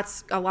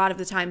 that's a lot of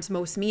the times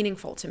most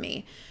meaningful to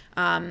me.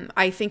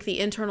 I think the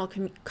internal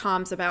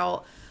comms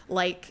about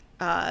like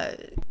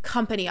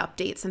company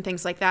updates and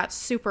things like that,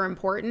 super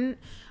important.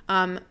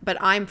 But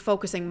I'm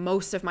focusing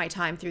most of my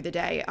time through the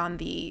day on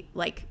the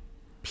like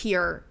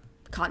peer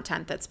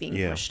content that's being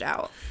pushed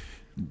out.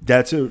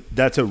 That's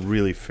a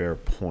really fair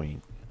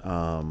point,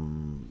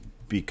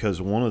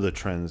 because one of the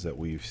trends that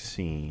we've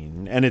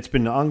seen, and it's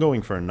been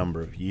ongoing for a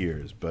number of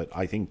years, but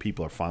I think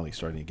people are finally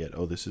starting to get,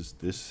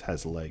 this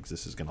has legs,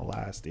 this is going to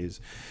last, is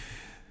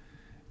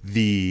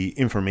the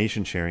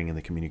information sharing and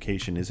the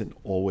communication isn't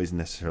always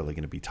necessarily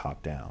going to be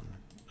top down.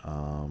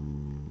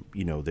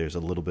 You know, there's a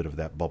little bit of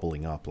that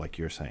bubbling up, like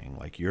you're saying,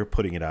 like you're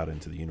putting it out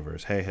into the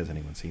universe. Hey, has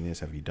anyone seen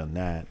this? Have you done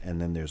that? And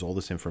then there's all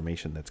this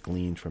information that's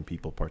gleaned from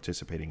people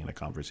participating in a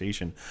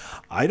conversation.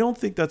 I don't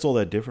think that's all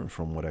that different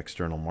from what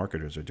external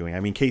marketers are doing.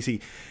 I mean,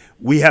 Casey,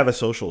 we have a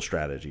social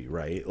strategy,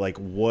 right? Like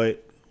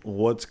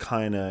what's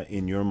kind of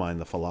in your mind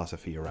the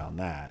philosophy around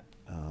that,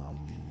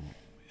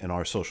 and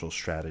our social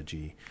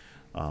strategy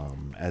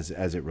as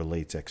it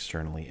relates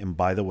externally? And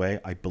by the way,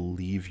 I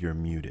believe you're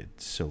muted,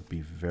 so be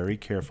very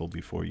careful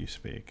before you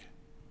speak.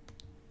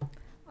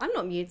 I'm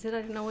not muted.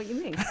 I don't know what you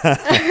mean.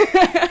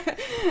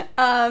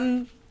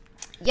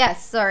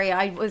 Yes, sorry.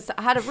 I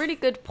had a really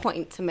good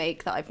point to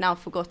make that I've now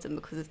forgotten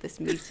because of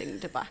this muting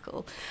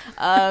debacle.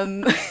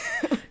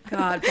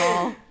 God,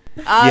 Paul.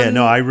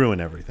 I ruin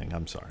everything.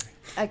 I'm sorry.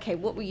 Okay,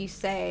 what were you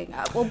saying?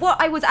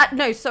 What I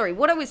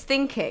was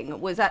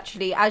thinking was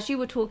actually, as you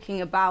were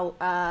talking about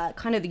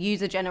kind of the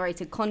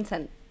user-generated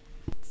content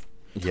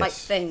type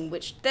thing,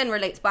 which then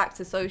relates back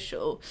to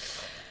social.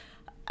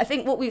 I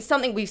think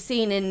something we've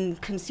seen in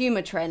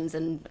consumer trends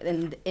and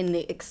in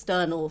the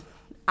external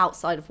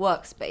outside of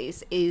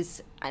workspace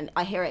is, and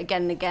I hear it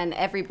again and again,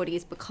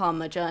 everybody's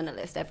become a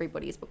journalist,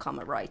 everybody's become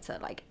a writer.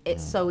 Like,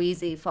 it's so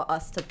easy for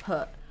us to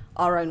put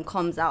our own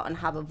comms out and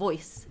have a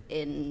voice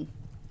in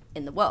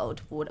the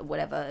world,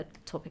 whatever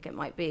topic it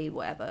might be,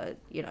 whatever,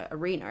 you know,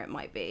 arena it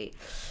might be.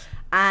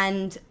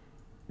 And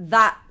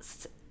that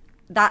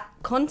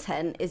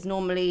content is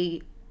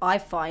normally, I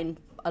find,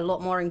 a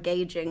lot more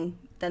engaging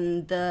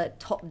than the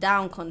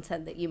top-down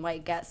content that you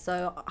might get.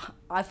 So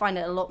I find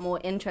it a lot more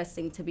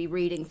interesting to be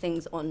reading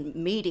things on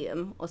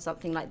Medium or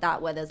something like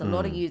that, where there's a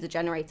lot of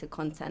user-generated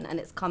content and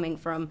it's coming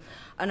from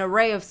an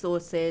array of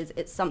sources.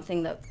 It's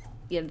something that,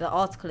 you know, the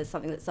article is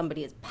something that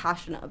somebody is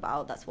passionate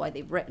about. That's why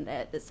they've written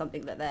it. It's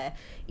something that they're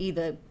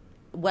either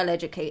well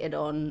educated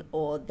on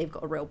or they've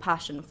got a real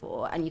passion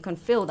for, and you can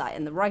feel that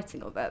in the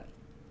writing of it.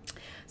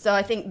 So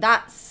I think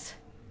that's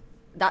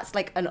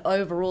like an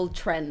overall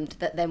trend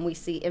that then we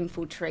see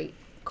infiltrate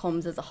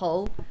comms as a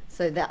whole.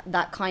 So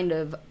that kind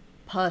of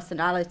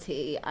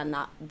personality and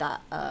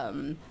that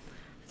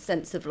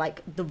sense of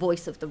like the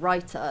voice of the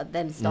writer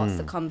then starts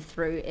to come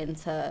through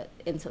into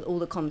all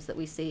the comms that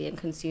we see in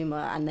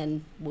consumer, and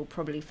then will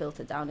probably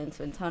filter down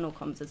into internal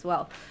comms as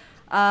well.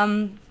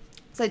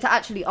 So to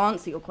actually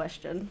answer your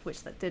question,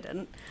 which that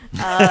didn't,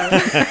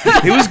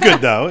 It was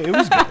good though. It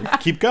was good.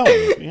 Keep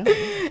going.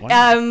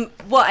 Yeah,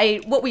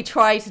 what we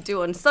try to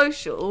do on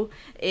social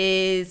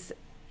is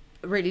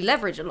really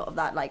leverage a lot of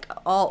that. Like,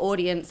 our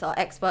audience are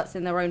experts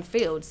in their own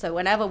field, so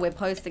whenever we're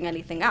posting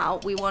anything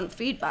out, we want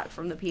feedback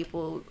from the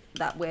people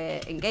that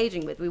we're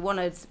engaging with. We want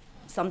to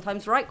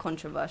sometimes write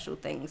controversial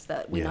things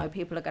that we know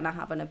people are going to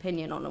have an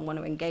opinion on and want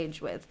to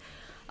engage with.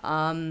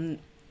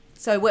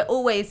 So we're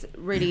always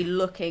really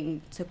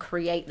looking to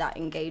create that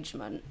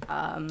engagement.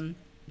 And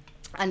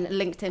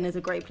LinkedIn is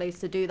a great place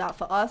to do that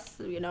for us.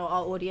 You know,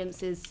 our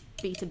audience is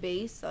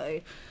B2B,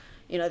 so,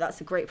 you know,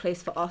 that's a great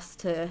place for us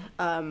to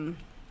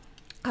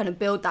kind of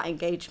build that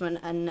engagement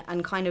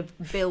and kind of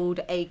build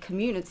a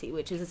community,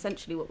 which is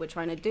essentially what we're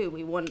trying to do.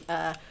 We want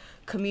a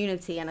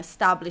community, an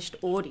established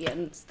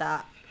audience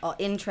that are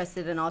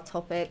interested in our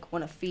topic,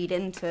 want to feed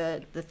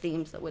into the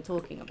themes that we're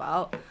talking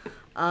about.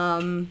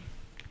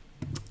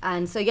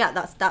 And so, yeah,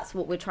 that's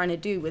what we're trying to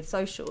do with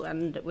social,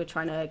 and we're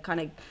trying to kind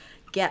of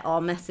get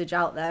our message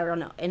out there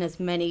in as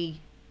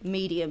many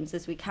mediums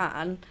as we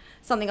can.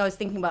 Something I was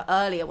thinking about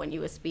earlier when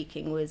you were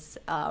speaking was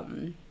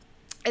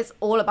it's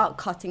all about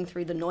cutting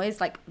through the noise.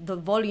 Like, the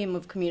volume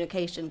of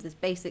communications is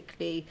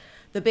basically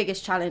the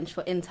biggest challenge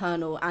for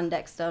internal and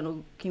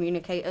external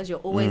communicators. You're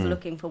always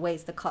looking for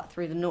ways to cut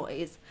through the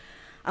noise.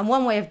 And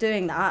one way of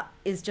doing that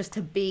is just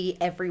to be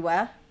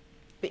everywhere.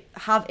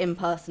 Have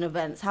in-person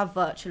events, have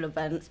virtual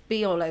events,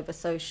 be all over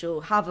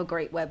social, have a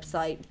great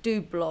website,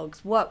 do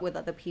blogs, work with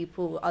other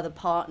people, other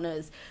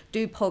partners,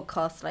 do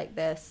podcasts like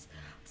this,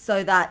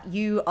 so that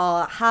you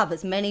have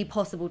as many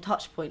possible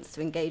touch points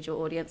to engage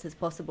your audience as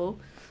possible.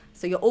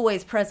 So you're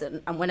always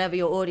present, and whenever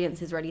your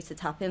audience is ready to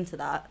tap into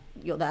that,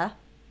 you're there.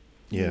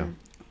 Yeah.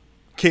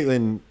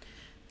 Kaitlin,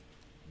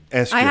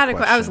 ask your question.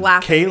 I was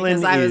laughing Kaitlin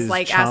because I was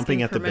like chomping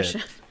asking at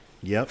permission. the bit.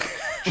 Yep.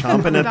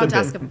 Chomping I'm at about the to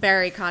ask a bit.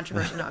 very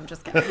controversial. No, I'm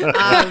just kidding.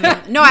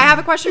 No, I have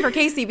a question for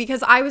Casey,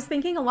 because I was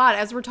thinking a lot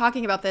as we're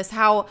talking about this,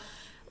 how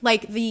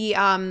like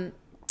the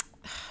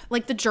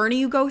journey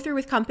you go through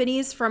with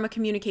companies from a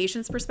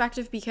communications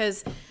perspective,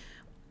 because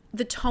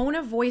the tone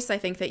of voice I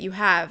think that you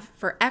have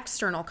for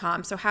external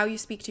comms, so how you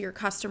speak to your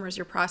customers,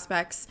 your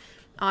prospects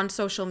on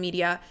social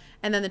media,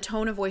 and then the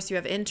tone of voice you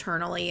have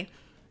internally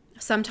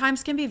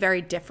sometimes can be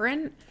very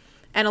different.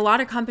 And a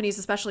lot of companies,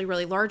 especially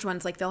really large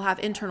ones, like they'll have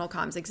internal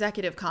comms,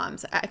 executive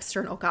comms,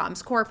 external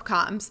comms, corp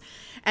comms.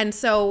 And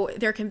so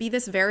there can be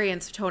this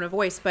variance of tone of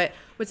voice. But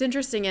what's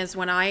interesting is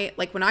when I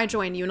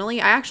joined Unily,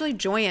 I actually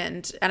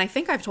joined, and I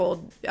think I've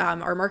told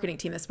our marketing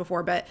team this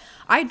before, but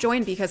I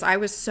joined because I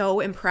was so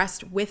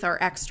impressed with our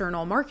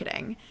external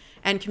marketing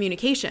and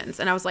communications.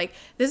 And I was like,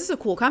 this is a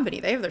cool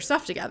company. They have their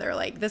stuff together.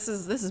 Like, this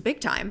is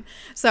big time.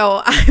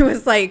 So I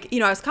was like,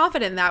 I was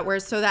confident in that.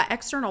 Whereas, so that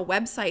external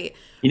website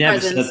You never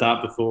presence, said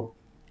that before.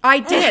 I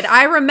did.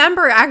 I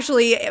remember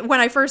actually when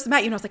I first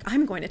met you, I was like,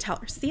 I'm going to tell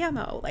our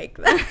CMO, like,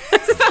 but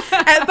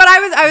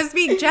I was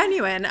being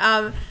genuine,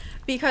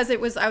 because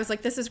I was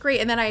like, this is great.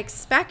 And then I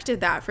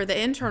expected that for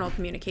the internal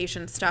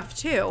communication stuff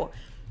too.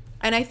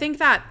 And I think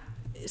that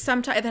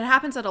sometimes that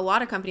happens at a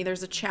lot of companies.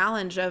 There's a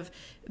challenge of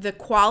the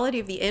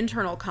quality of the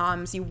internal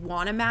comms. You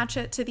want to match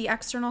it to the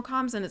external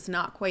comms, and it's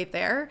not quite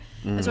there.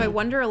 And so I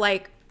wonder,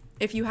 like,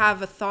 if you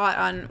have a thought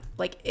on,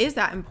 like, is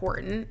that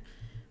important?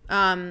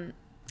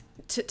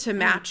 To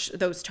match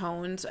those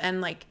tones,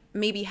 and like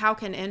maybe how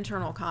can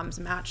internal comms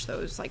match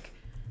those, like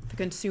the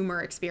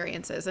consumer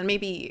experiences? And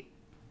maybe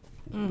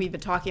we've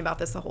been talking about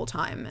this the whole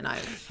time, and I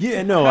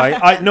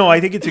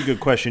think it's a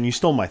good question. You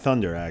stole my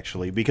thunder,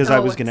 actually, because I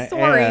was going to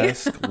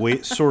ask.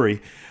 Wait,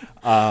 sorry.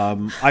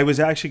 I was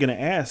actually going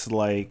to ask,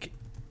 like,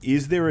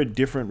 is there a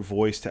different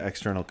voice to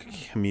external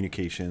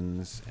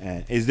communications,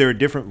 and is there a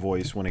different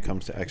voice when it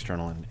comes to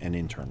external and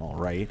internal,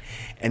 right?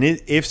 And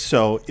if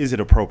so, is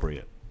it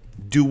appropriate?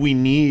 Do we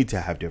need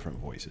to have different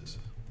voices?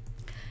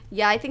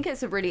 Yeah, I think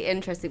it's a really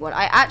interesting one.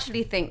 I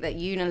actually think that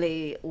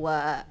Unily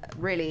were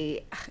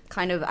really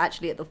kind of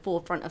actually at the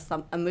forefront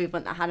of a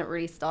movement that hadn't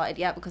really started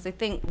yet, because I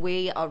think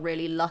we are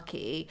really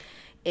lucky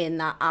in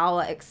that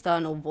our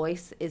external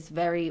voice is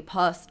very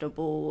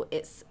personable.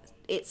 It's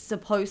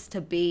supposed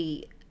to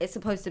be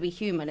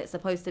human. It's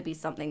supposed to be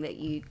something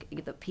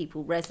that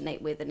people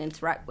resonate with and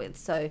interact with.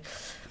 So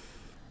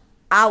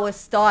our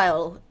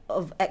style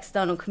of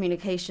external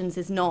communications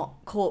is not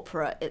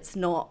corporate. It's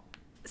not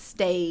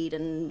staid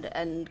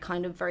and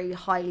kind of very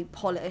highly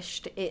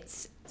polished.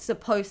 It's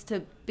supposed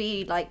to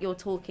be like you're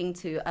talking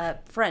to a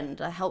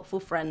friend, a helpful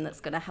friend that's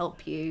going to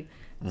help you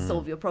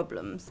solve your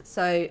problems.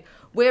 So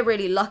we're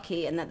really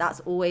lucky in that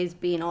that's always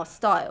been our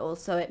style.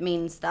 So it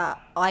means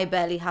that I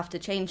barely have to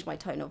change my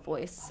tone of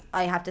voice.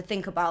 I have to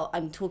think about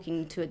I'm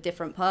talking to a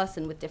different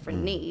person with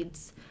different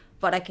needs,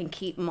 but I can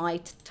keep my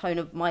tone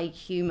of my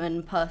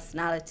human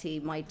personality,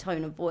 my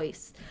tone of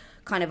voice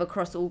kind of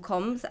across all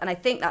comms. And I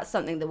think that's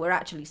something that we're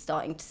actually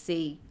starting to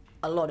see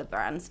a lot of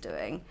brands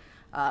doing,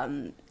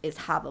 is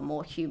have a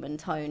more human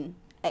tone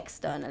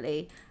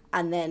externally.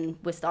 And then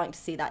we're starting to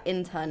see that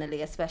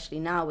internally, especially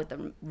now with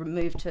the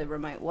move to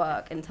remote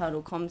work,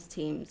 internal comms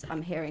teams.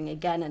 I'm hearing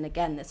again and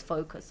again this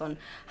focus on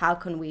how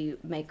can we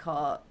make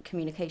our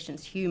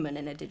communications human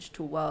in a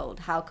digital world?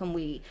 How can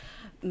we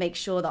make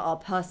sure that our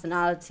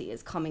personality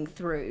is coming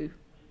through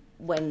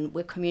when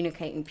we're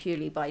communicating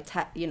purely by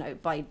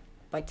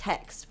by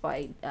text,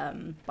 by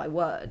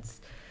words?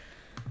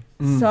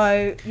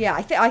 So yeah,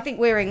 I think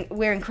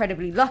we're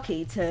incredibly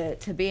lucky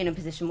to be in a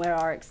position where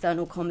our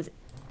external comms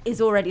is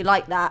already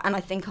like that, and I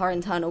think our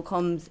internal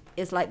comms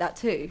is like that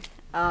too.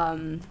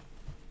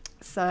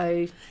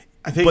 So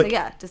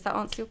yeah, does that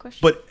answer your question?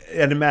 But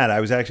and Matt, I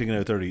was actually going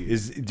to throw to you.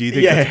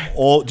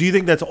 Do you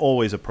think that's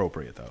always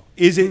appropriate though?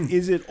 Is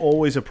it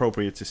always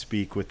appropriate to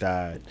speak with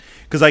that?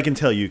 Because I can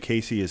tell you,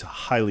 Casey is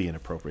highly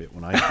inappropriate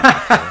when I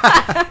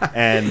speak.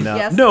 And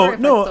no,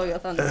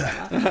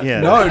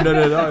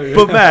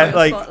 But Matt,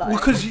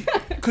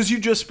 because you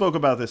just spoke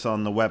about this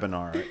on the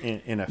webinar,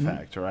 in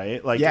effect,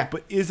 right?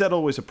 But is that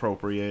always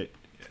appropriate?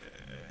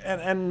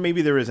 And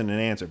maybe there isn't an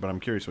answer, but I'm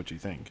curious what you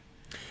think.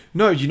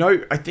 No,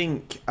 I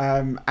think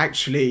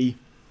actually,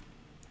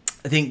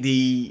 I think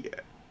the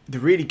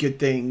really good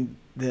thing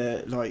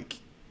that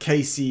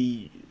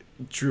Casey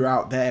drew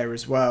out there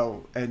as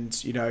well, and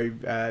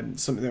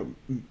something that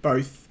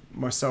both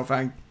myself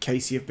and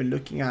Casey have been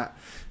looking at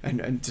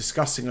and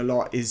discussing a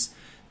lot is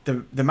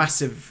the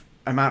massive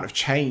amount of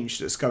change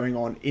that's going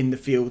on in the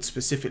field,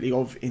 specifically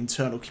of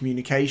internal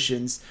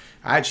communications.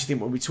 I actually think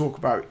when we talk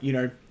about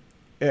when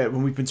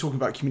we've been talking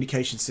about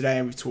communications today,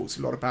 and we've talked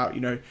a lot about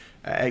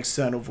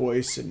external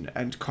voice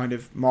and kind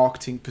of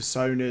marketing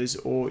personas,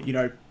 or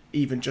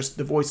even just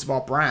the voice of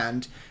our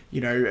brand,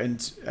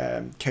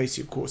 and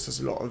Casey of course has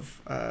a lot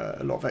of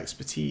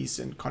expertise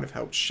and kind of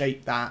helped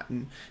shape that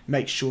and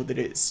make sure that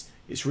it's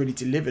really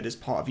delivered as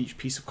part of each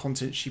piece of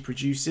content she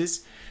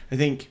produces. I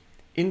think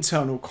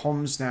internal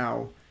comms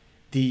now,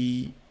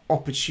 the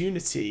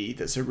opportunity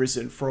that's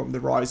arisen from the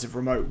rise of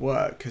remote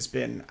work has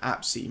been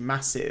absolutely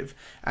massive.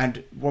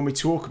 And when we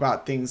talk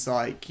about things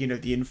like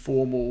the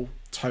informal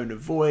tone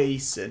of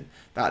voice and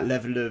that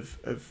level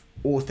of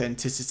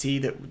authenticity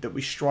that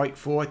we strike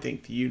for, I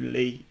think the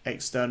Unily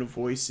external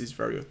voice is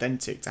very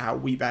authentic to how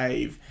we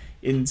behave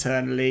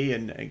internally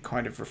and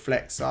kind of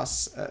reflects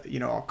us,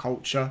 our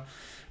culture.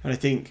 And I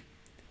think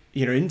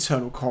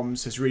internal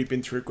comms has really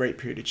been through a great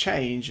period of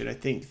change, and I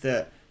think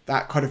that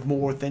kind of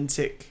more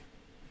authentic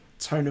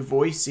tone of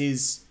voice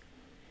is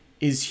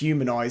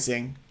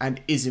humanizing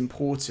and is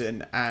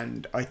important,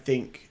 and I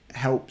think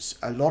helps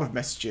a lot of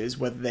messages,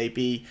 whether they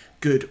be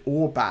good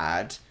or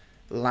bad,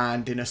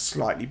 land in a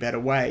slightly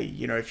better way.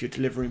 If you're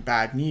delivering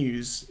bad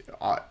news,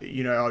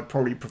 I'd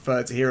probably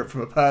prefer to hear it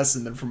from a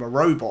person than from a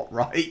robot,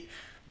 right?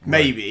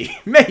 Maybe.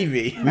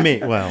 Maybe.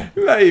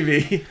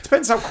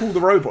 Depends how cool the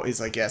robot is,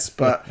 I guess.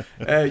 But,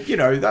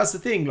 that's the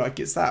thing.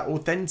 It's that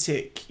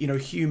authentic,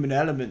 human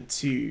element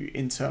to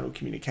internal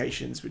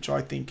communications, which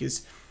I think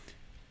is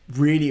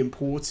really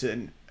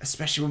important,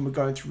 especially when we're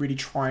going through really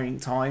trying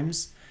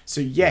times.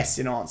 So, yes,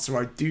 in answer,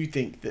 I do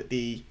think that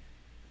the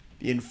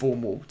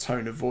informal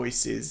tone of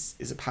voice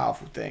is a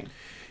powerful thing.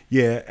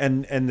 Yeah,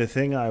 and the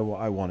thing I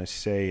want to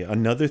say,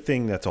 another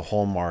thing that's a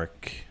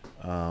hallmark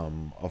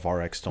of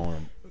our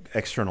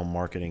external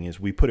marketing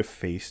is we put a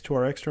face to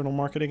our external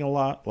marketing a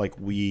lot.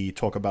 We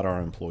talk about our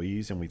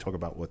employees and we talk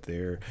about what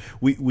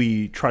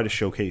we try to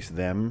showcase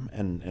them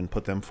and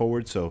put them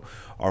forward. So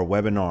our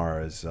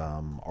webinars,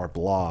 our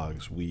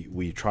blogs,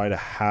 we try to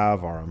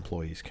have our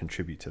employees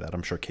contribute to that.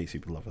 I'm sure Casey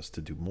would love us to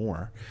do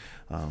more.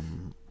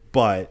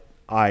 But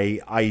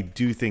I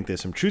do think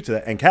there's some truth to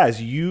that. And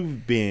Kaz,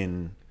 you've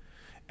been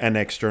an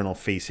external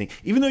facing,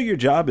 even though your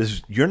job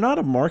is, you're not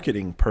a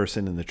marketing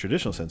person in the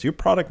traditional sense, you're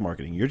product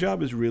marketing. Your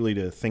job is really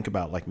to think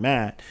about, like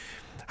Matt,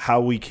 how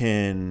we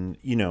can,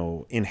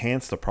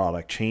 enhance the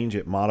product, change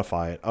it,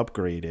 modify it,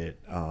 upgrade it,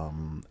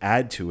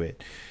 add to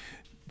it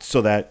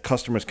so that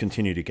customers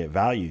continue to get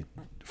value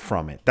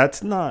from it.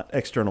 That's not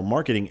external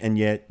marketing. And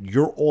yet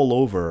you're all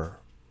over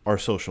our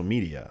social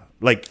media.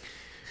 Like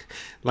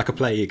a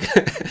plague.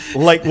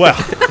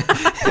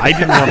 I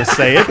didn't want to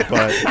say it,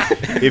 but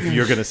if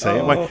you're going to say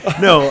it.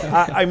 No,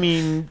 I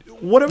mean,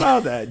 what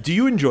about that? Do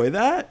you enjoy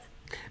that?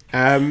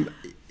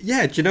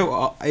 Yeah, do you know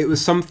what? It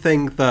was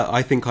something that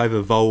I think I've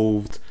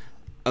evolved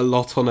a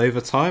lot on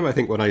over time. I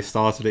think when I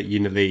started at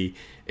Unily,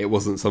 it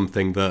wasn't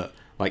something that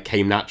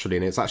came naturally,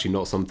 and it's actually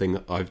not something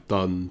that I've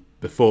done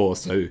before,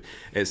 so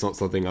it's not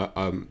something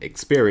I'm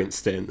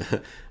experienced in.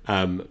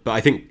 But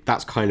I think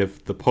that's kind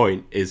of the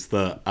point, is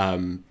that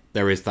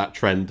there is that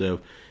trend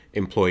of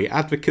employee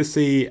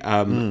advocacy,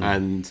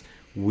 and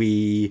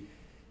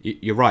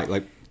you're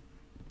right,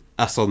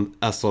 us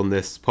on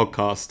this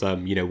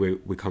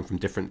podcast, we come from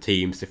different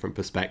teams, different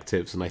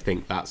perspectives, and I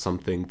think that's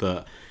something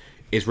that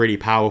is really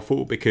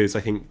powerful, because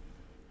I think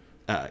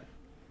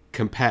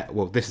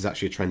this is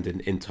actually a trend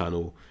in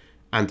internal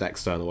and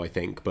external, I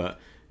think,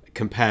 but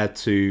compared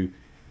to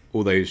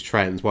all those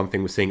trends, one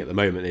thing we're seeing at the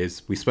moment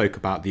is, we spoke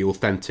about the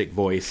authentic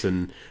voice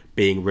and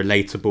being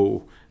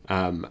relatable,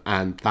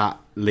 and that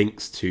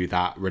links to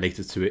that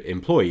related to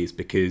employees,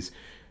 because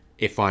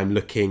if I'm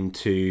looking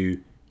to,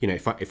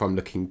 if I'm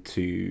looking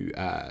to,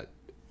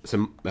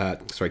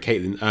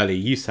 Kaitlin, earlier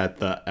you said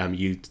that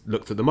you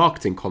looked at the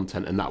marketing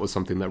content and that was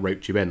something that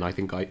roped you in. I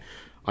think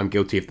I'm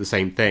guilty of the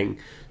same thing.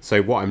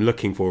 So what I'm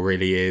looking for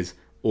really is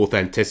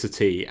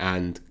authenticity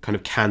and kind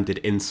of candid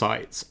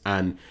insights.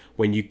 And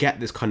when you get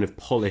this kind of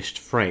polished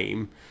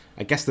frame,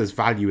 I guess there's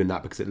value in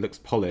that because it looks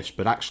polished,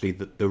 but actually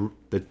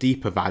the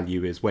deeper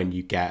value is when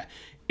you get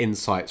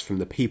insights from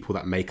the people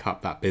that make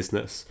up that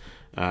business.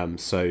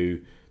 So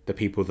the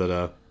people that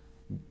are,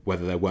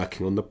 whether they're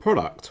working on the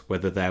product,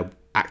 whether they're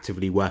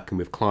actively working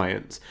with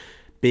clients,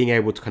 being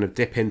able to kind of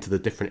dip into the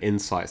different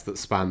insights that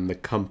span the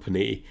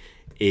company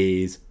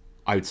is,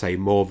 I would say,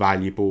 more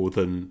valuable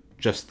than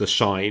just the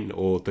shine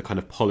or the kind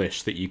of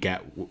polish that you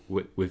get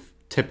with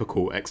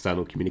typical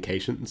external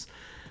communications.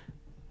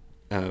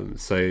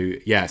 So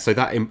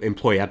that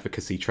employee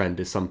advocacy trend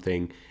is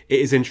something, it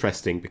is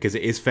interesting because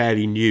it is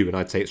fairly new and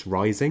I'd say it's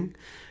rising.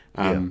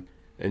 And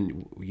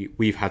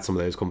we've had some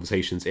of those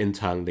conversations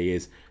internally,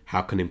 is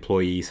how can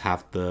employees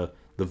have the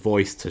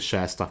voice to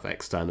share stuff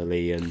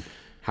externally and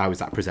how is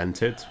that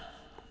presented?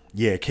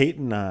 Yeah, Kate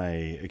and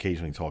I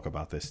occasionally talk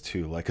about this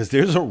too, like, because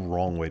there's a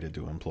wrong way to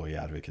do employee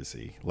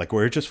advocacy, like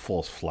where it just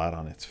falls flat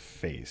on its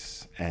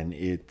face. And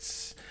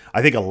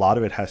I think a lot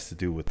of it has to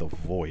do with the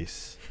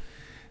voice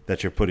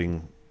that you're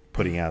putting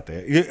out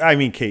there. I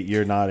mean, Kate,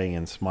 you're nodding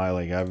and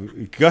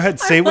smiling. Go ahead,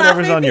 say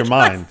whatever's on your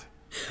mind.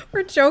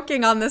 We're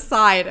joking on the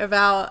side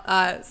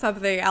about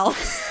something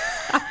else.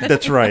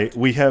 That's right.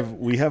 We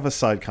have a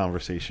side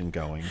conversation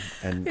going,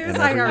 and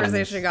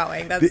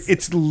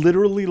It's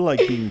literally like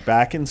being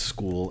back in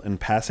school and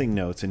passing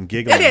notes and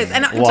giggling. It is,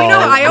 and do you know,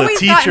 I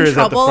always got in trouble. The teacher is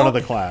at the front of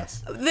the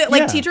class.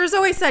 Teachers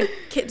always said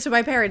to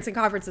my parents in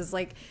conferences,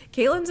 like,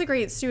 Caitlin's a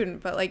great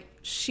student, but like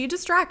she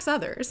distracts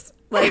others.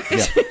 Like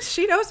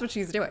she knows what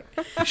she's doing.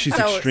 She's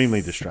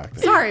extremely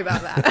distracted. Sorry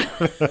about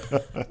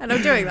that. And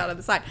I'm doing that on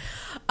the side.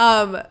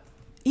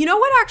 You know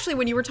what, actually,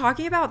 when you were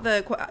talking about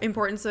the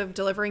importance of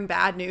delivering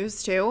bad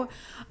news too,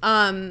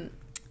 I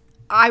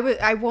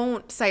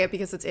won't say it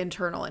because it's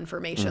internal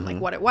information, like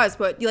what it was,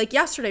 but like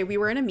yesterday we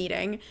were in a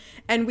meeting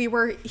and we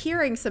were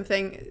hearing some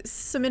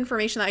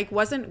information that like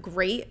wasn't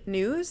great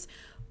news,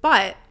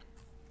 but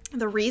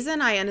the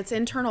reason and it's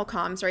internal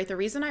comms, right? The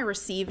reason I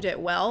received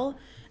it well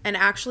and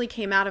actually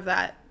came out of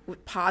that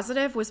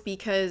positive was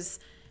because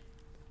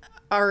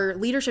our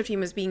leadership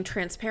team was being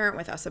transparent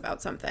with us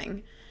about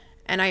something.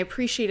 And I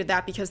appreciated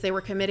that because they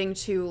were committing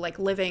to like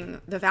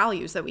living the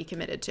values that we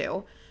committed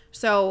to.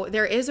 So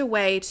there is a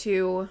way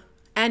to,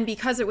 and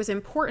because it was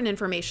important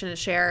information to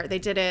share, they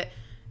did it,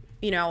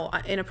 in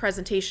a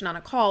presentation on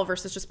a call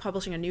versus just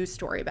publishing a news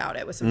story about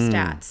it with some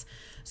stats.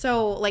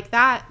 So like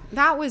that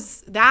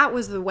was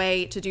the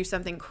way to do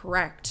something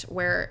correct,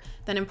 where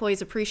then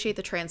employees appreciate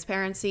the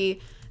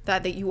transparency,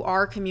 that you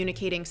are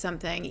communicating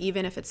something,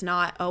 even if it's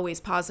not always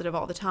positive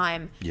all the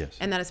time. Yes.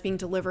 And that it's being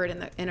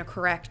delivered in a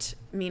correct,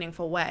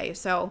 meaningful way.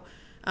 So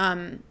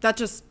that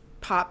just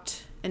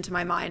popped into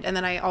my mind. And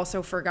then I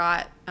also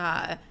forgot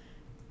I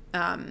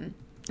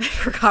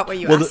forgot what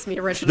you asked me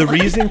originally. The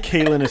reason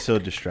Kaitlin is so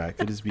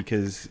distracted is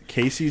because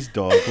Casey's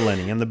dog,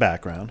 Lenny, in the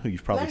background, who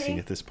you've probably seen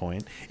at this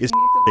point, is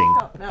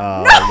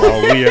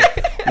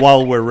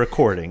while we're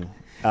recording.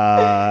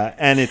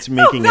 And it's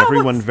making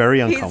everyone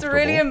very uncomfortable.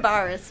 He's really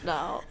embarrassed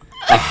now.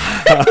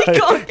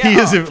 He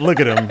is. Look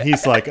at him.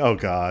 He's like, oh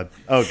god.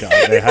 He's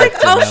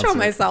like, I'll show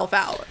myself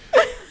out.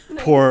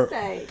 Poor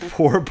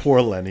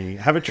Lenny.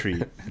 Have a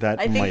treat. That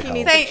might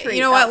help.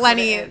 You know what,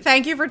 Lenny?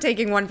 Thank you for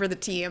taking one for the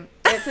team.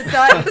 It's a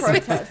dying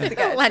protest to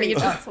get Lenny.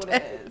 That's what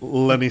it is.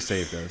 Lenny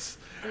saved us.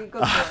 There you go,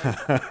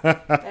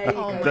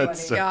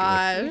 that's so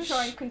gosh. You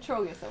try and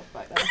control yourself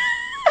back there.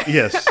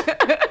 Yes,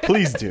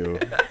 please do.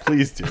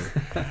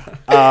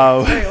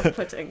 Very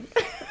off-putting.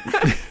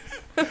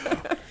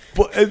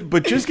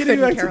 But just getting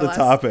back to the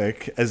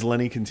topic, as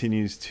Lenny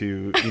continues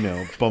to,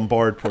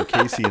 bombard poor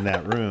Casey in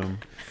that room.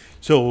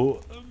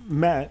 So,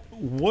 Matt,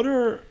 what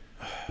are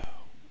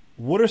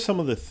some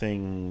of the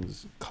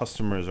things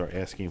customers are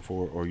asking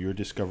for, or you're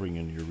discovering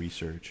in your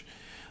research,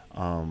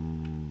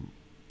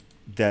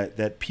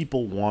 that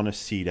people want to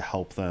see to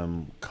help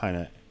them kind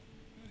of,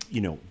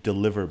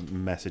 deliver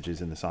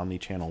messages in this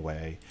omni-channel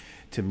way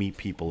to meet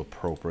people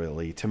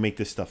appropriately, to make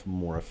this stuff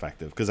more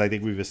effective? Because I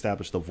think we've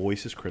established the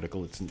voice is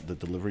critical. It's the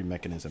delivery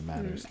mechanism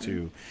matters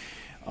too.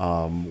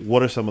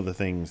 What are some of the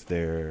things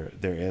they're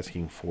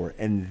asking for?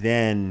 And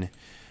then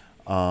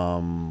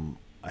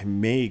I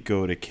may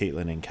go to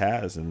Kaitlin and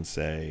Kaz and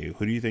say,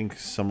 who do you think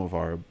some of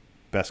our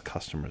best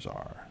customers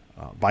are?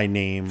 By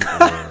name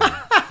or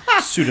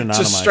pseudonymized.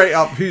 Just straight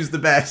up, who's the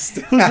best?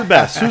 Who's the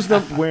best? Who's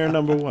we're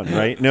number one,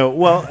 right? No,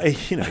 well,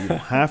 you don't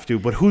have to,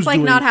 but who's it's like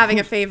not having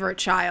a favorite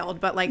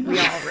child, but like we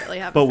all really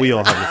have. But we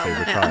all have a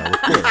favorite child,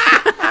 of course.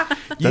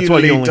 That's why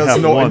you only does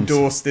have not once.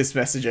 Endorse this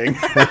messaging.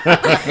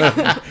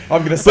 I'm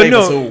going to save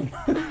us all.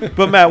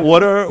 But Matt,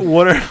 what are?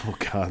 Oh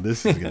God,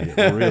 this is going to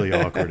get really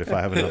awkward if I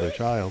have another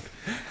child.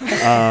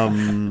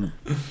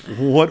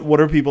 What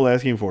are people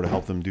asking for to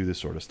help them do this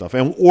sort of stuff,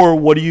 or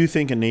what do you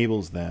think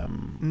enables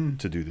them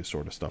to do this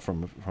sort of stuff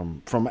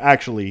from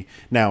actually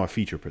now a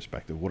feature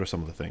perspective? What are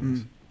some of the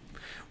things?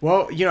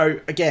 Well,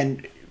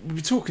 again, we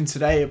were talking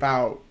today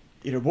about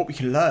what we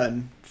can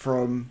learn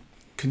from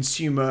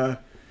consumer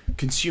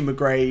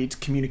grade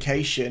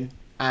communication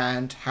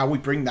and how we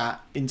bring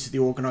that into the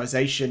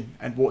organization,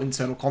 and what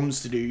internal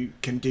comms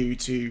can do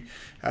to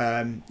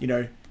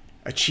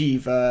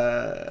achieve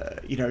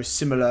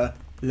similar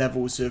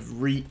levels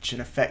of reach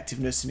and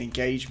effectiveness and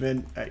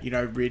engagement,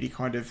 really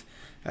kind of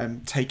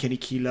take any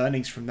key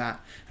learnings from that.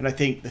 And I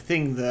think the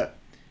thing that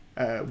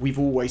we've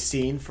always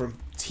seen from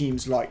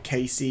teams like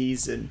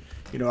Casey's and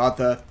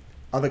other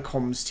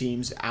comms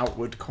teams,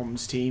 outward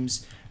comms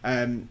teams,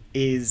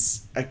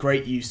 is a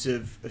great use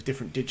of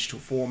different digital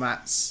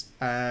formats.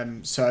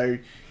 So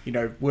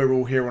we're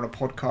all here on a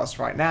podcast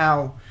right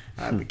now,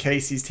 but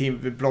Casey's team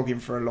have been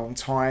blogging for a long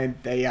time.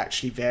 They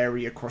actually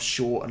vary across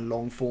short and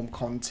long form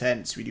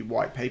content. So we do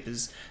white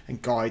papers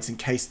and guides and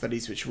case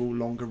studies, which are all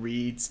longer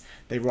reads.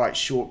 They write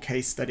short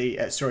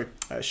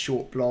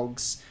short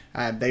blogs.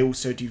 They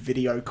also do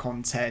video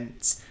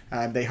content.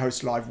 They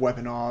host live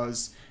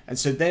webinars. And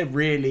so they're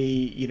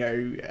really,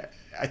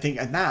 I think,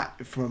 and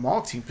that from a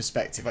marketing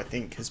perspective, I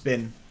think has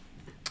been,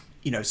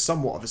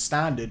 somewhat of a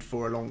standard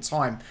for a long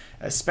time,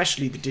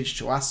 especially the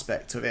digital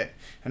aspect of it.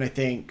 And I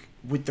think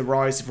with the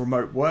rise of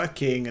remote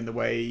working and the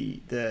way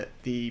that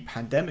the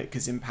pandemic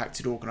has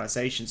impacted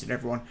organizations and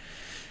everyone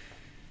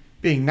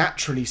being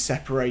naturally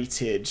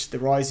separated, the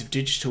rise of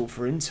digital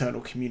for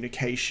internal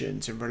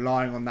communications and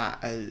relying on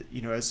that,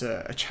 as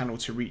a channel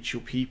to reach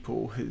your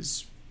people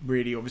has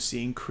really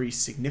obviously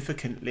increased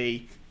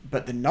significantly.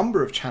 But the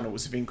number of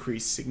channels have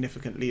increased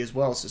significantly as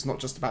well. So it's not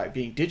just about it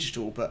being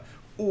digital, but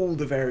all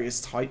the various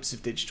types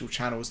of digital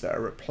channels that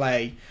are at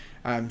play.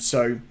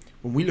 So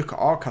when we look at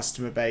our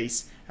customer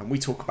base and we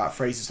talk about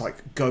phrases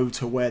like go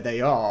to where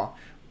they are,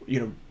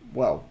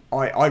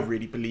 I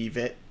really believe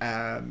it.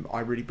 I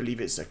really believe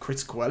it's a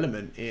critical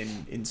element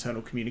in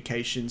internal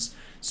communications.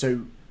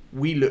 So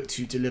we look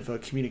to deliver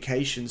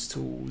communications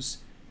tools,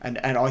 and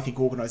I think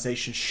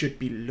organizations should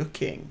be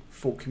looking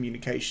for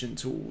communication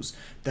tools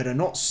that are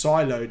not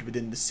siloed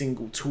within the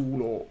single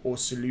tool or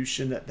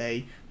solution that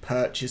they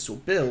purchase or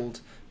build,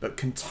 but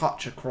can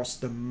touch across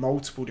the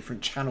multiple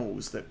different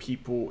channels that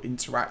people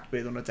interact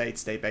with on a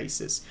day-to-day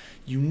basis.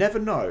 You never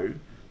know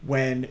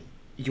when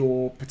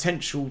your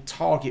potential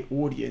target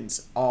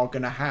audience are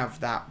going to have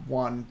that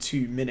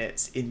 1-2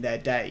 minutes in their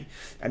day.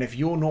 And if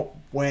you're not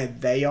where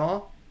they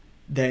are,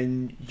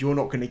 then you're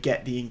not going to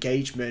get the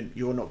engagement,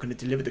 you're not going to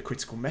deliver the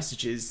critical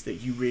messages that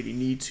you really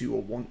need to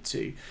or want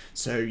to.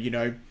 So,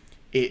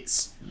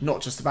 it's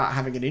not just about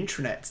having an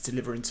intranet to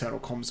deliver internal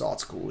comms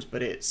articles,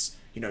 but it's,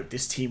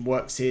 this team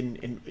works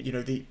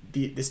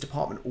this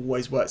department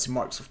always works in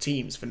Microsoft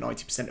Teams for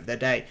 90% of their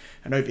day.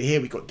 And over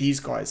here, we've got these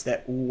guys,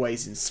 they're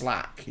always in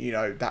Slack,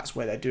 that's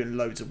where they're doing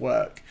loads of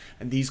work.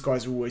 And these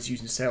guys are always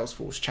using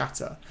Salesforce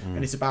Chatter.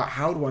 And it's about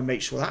how do I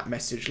make sure that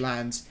message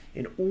lands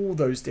in all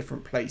those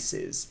different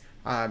places.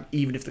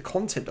 Even if the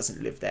content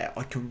doesn't live there,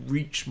 I can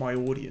reach my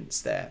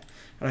audience there.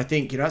 And I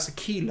think, that's a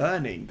key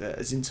learning that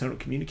as internal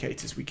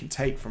communicators we can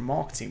take from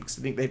marketing, because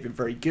I think they've been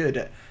very good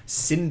at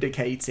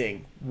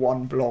syndicating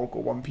one blog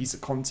or one piece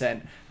of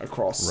content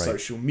across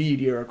social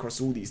media,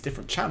 across all these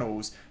different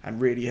channels,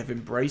 and really have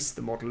embraced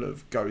the model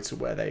of go to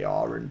where they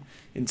are. And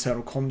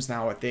internal comms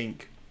now, I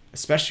think,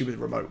 especially with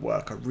remote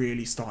work, are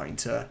really starting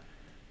to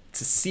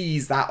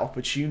seize that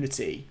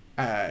opportunity.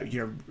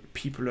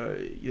 People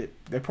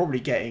they're probably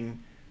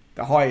getting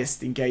the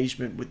highest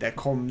engagement with their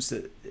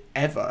comms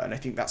ever, and I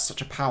think that's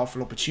such a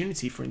powerful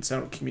opportunity for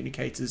internal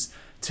communicators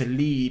to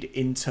lead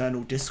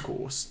internal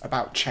discourse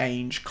about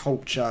change,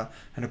 culture,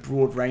 and a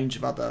broad range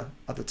of other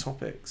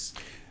topics.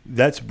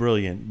 That's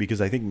brilliant, because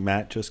I think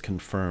Matt just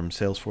confirmed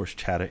Salesforce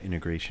Chatter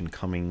integration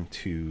coming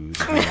to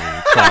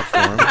the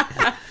platform.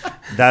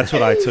 That's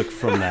what I took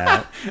from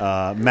that.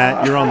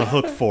 Matt, you're on the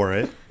hook for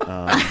it.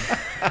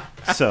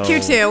 So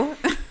Q2.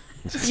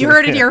 You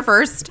heard it here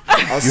first.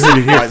 I'll see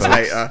you guys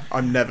later.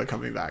 I'm never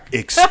coming back.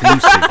 Exclusive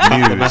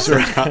news.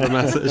 Cut the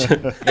message.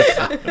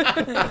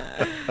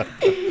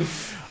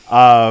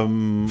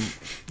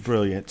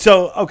 Brilliant.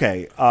 So,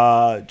 okay,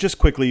 just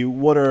quickly,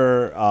 what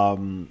are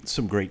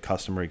some great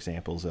customer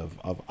examples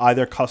of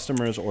either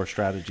customers or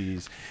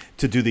strategies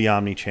to do the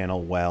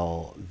omni-channel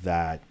well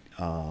that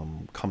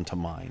come to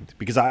mind?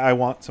 Because I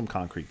want some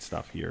concrete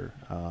stuff here.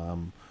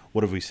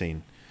 What have we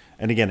seen?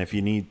 And again, if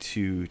you need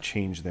to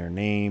change their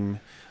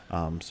name,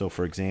 so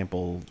for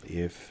example,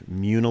 if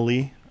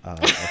Unily,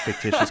 a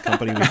fictitious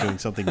company, was doing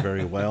something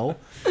very well,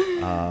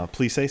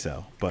 please say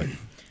so. But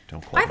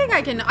don't quote. I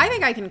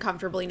think I can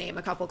comfortably name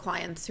a couple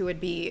clients who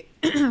would be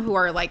who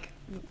are like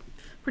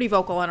pretty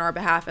vocal on our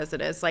behalf as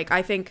it is. Like,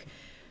 I think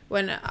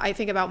when I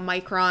think about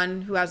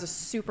Micron, who has a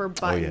super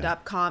buttoned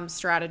up comm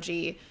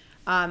strategy,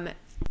 and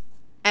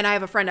I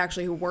have a friend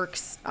actually who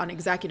works on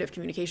executive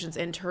communications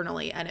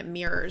internally, and it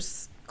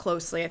mirrors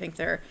closely. I think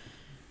they're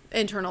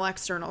internal,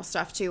 external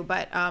stuff too.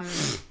 But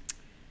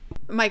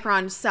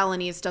Micron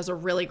Celanese does a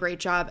really great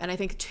job. And I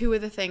think two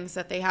of the things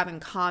that they have in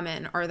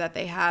common are that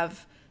they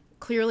have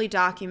clearly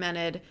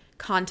documented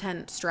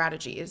content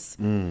strategies.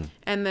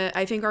 And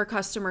I think our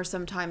customers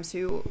sometimes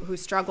who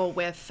struggle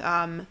with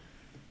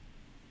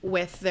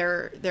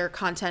their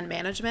content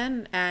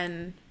management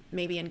and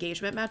maybe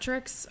engagement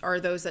metrics are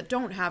those that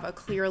don't have a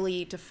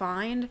clearly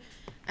defined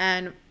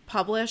and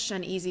published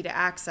and easy to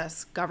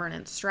access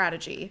governance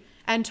strategy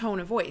and tone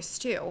of voice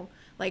too.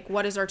 Like,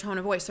 what is our tone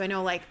of voice? So I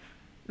know like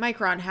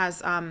Micron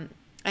has, and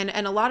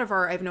a lot of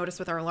I've noticed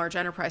with our large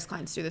enterprise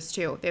clients do this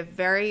too. They have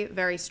very,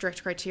 very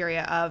strict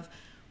criteria of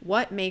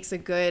what makes a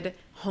good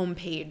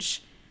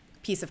homepage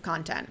piece of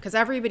content, because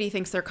everybody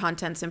thinks their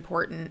content's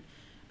important.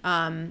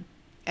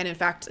 And in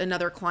fact,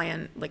 another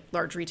client, like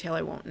large retail,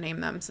 I won't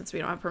name them since we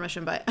don't have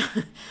permission, but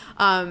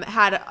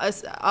had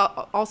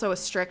also a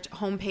strict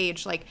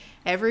homepage. Like,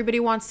 everybody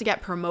wants to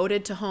get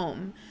promoted to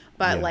home,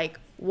 but like,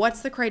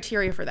 what's the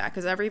criteria for that?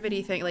 Because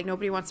everybody like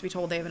nobody wants to be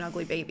told they have an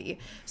ugly baby.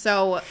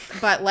 So,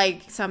 but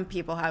like some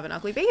people have an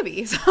ugly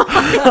baby. So,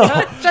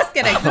 just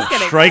kidding.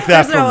 Strike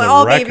that from the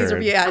all record. babies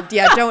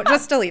are don't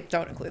just delete.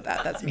 Don't include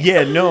that. That's me.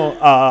 Yeah, no.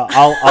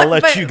 I'll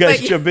let you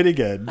guys but jump in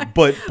again.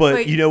 But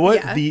you know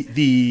what? Yeah.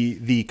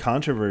 The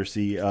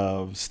controversy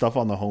of stuff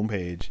on the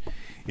homepage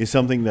is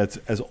something that's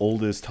as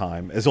old as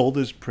time, as old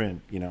as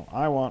print. You know,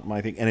 I want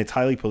my thing, and it's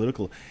highly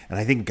political. And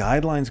I think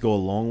guidelines go a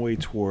long way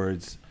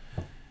towards,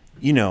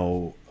 you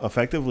know,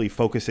 effectively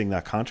focusing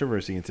that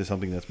controversy into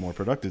something that's more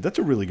productive. That's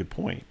a really good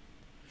point.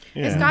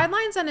 Yeah. It's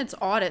guidelines and it's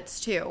audits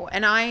too.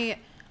 And I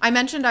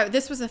mentioned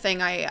this was a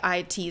thing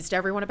I teased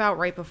everyone about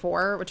right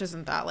before, which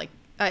isn't that like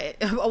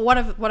one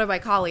of my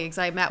colleagues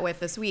I met with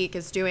this week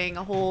is doing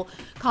a whole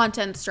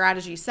content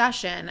strategy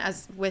session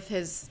as with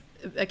his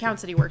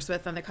accounts that he works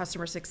with on the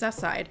customer success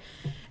side.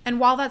 And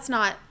while that's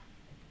not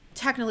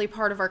technically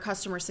part of our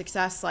customer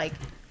success like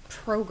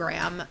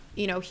program,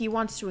 you know, he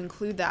wants to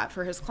include that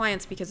for his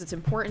clients because it's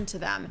important to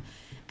them.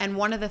 And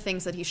one of the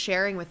things that he's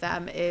sharing with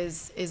them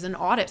is an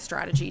audit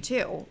strategy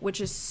too,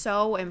 which is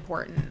so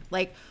important.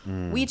 Like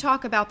we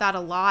talk about that a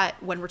lot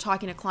when we're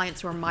talking to clients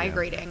who are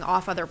migrating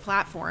off other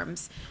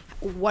platforms.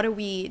 What do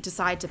we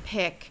decide to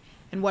pick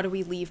and what do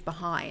we leave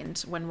behind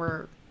when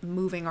we're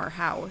moving our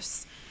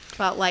house?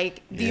 But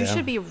like you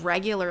should be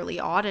regularly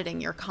auditing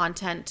your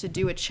content to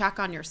do a check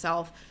on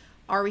yourself.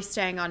 Are we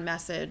staying on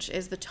message?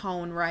 Is the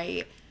tone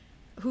right?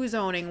 Who's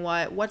owning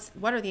what?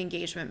 What are the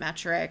engagement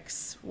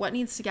metrics? What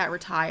needs to get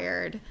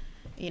retired?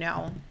 You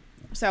know,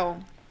 so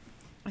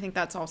I think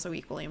that's also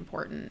equally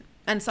important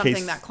and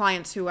something that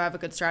clients who have a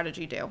good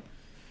strategy do.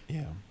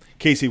 Yeah.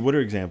 Casey, what are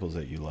examples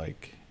that you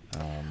like?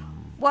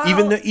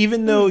 Well,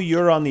 even though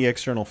you're on the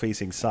external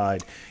facing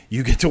side,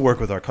 you get to work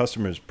with our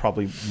customers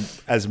probably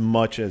as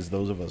much as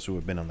those of us who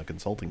have been on the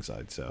consulting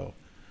side. So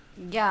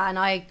yeah, and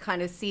I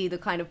kind of see the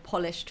kind of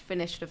polished,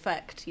 finished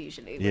effect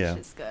usually, which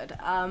is good.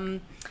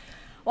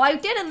 Well, I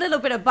did a little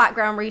bit of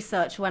background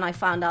research when I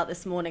found out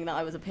this morning that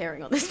I was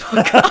appearing on this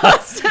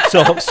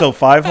podcast. so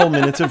 5 whole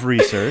minutes of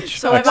research.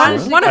 So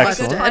one of us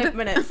did. 5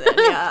 minutes in,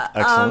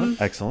 yeah.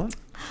 Excellent.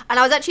 And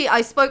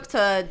I spoke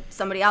to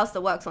somebody else that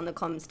works on the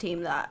comms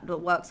team that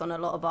works on a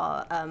lot of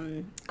our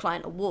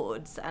client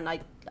awards, and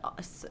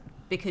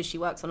because she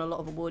works on a lot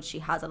of awards, she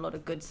has a lot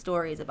of good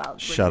stories about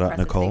really Shout out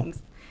Nicole.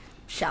 Things.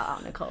 Shout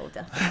out Nicole,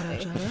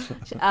 definitely.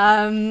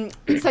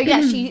 So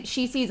yeah,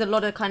 she sees a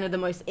lot of kind of the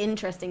most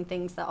interesting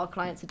things that our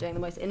clients are doing, the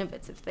most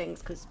innovative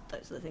things, because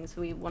those are the things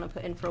we want to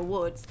put in for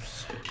awards.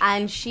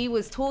 And she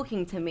was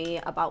talking to me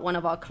about one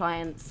of our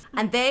clients,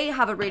 and they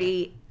have a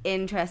really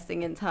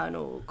interesting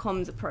internal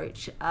comms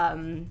approach,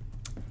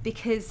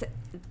 because,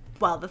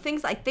 well, the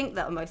things I think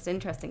that are most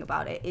interesting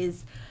about it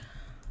is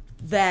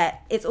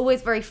that it's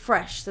always very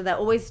fresh. So they're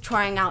always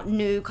trying out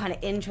new kind of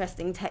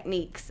interesting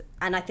techniques.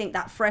 And I think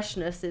that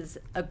freshness is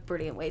a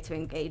brilliant way to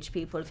engage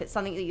people. If it's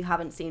something that you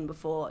haven't seen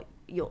before,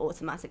 you're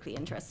automatically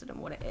interested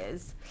in what it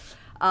is.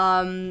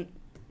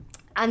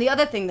 And the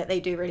other thing that they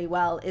do really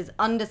well is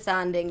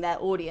understanding their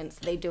audience.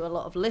 They do a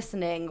lot of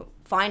listening,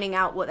 finding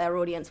out what their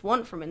audience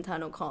want from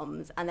internal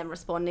comms, and then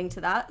responding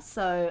to that.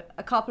 So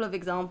a couple of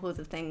examples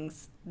of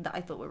things that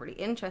I thought were really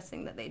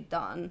interesting that they'd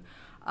done.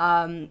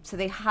 So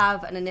they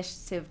have an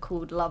initiative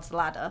called Love's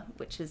Ladder,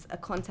 which is a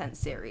content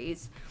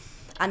series.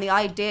 And the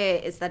idea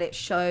is that it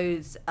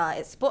shows,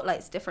 it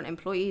spotlights different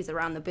employees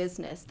around the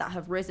business that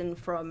have risen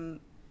from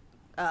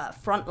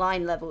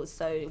frontline levels,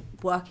 so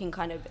working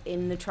kind of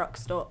in the truck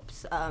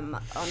stops on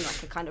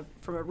like a kind of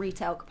from a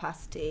retail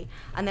capacity,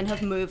 and then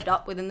have moved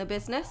up within the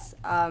business.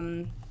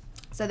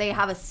 So they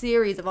have a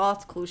series of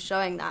articles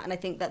showing that, and I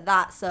think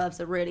that serves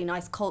a really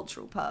nice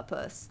cultural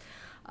purpose.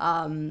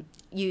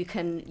 You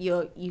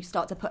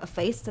start to put a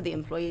face to the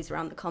employees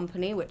around the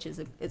company, which is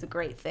a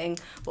great thing,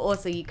 but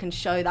also you can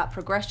show that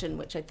progression,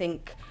 which I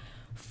think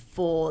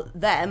for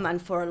them and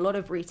for a lot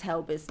of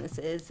retail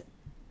businesses,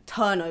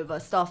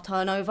 staff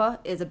turnover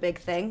is a big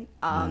thing,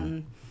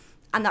 and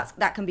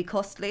that can be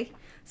costly.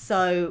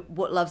 So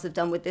what Loves have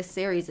done with this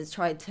series is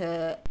tried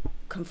to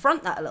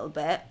confront that a little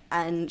bit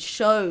and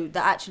show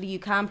that actually you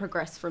can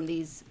progress from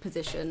these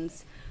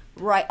positions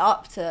right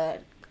up to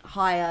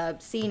higher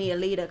senior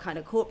leader kind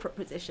of corporate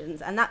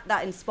positions, and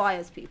that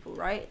inspires people,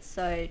 right?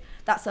 So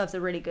that serves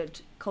a really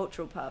good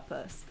cultural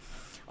purpose.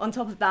 On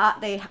top of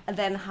that, they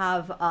then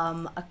have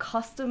a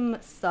custom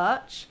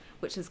search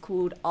which is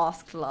called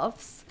Ask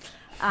Loves.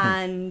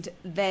 And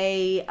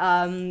they,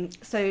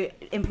 so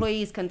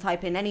employees can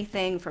type in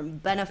anything from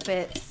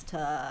benefits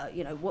to,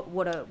 you know,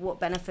 what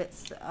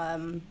benefits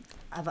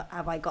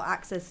have I got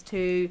access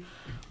to,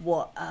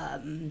 what,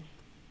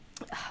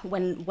 how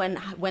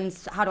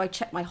do I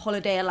check my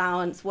holiday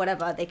allowance,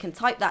 whatever. They can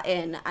type that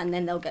in, and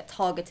then they'll get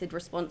targeted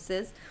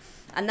responses.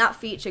 And that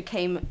feature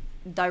came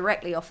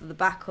directly off of the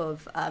back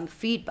of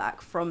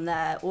feedback from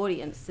their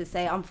audience to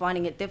say, I'm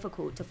finding it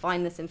difficult to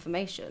find this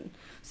information.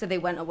 So they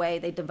went away,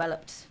 they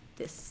developed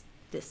this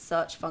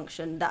search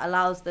function that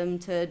allows them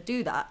to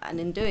do that.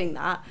 And in doing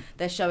that,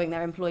 they're showing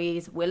their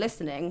employees, we're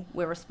listening,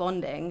 we're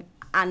responding,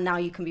 and now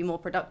you can be more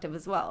productive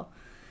as well.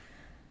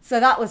 So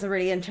that was a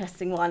really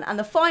interesting one. And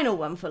the final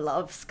one for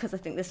Loves, because I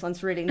think this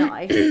one's really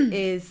nice,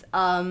 is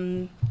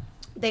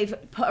they've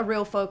put a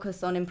real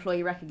focus on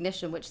employee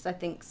recognition, which is, I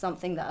think,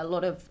 something that a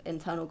lot of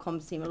internal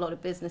comms team, a lot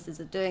of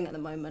businesses are doing at the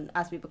moment.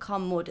 As we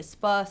become more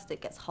dispersed,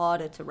 it gets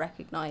harder to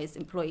recognize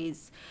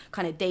employees'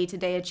 kind of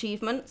day-to-day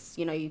achievements.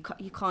 You know, you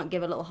can't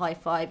give a little high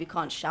five, you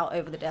can't shout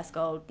over the desk,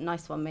 oh,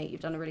 nice one, mate,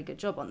 you've done a really good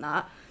job on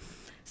that.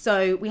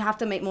 So we have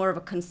to make more of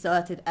a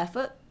concerted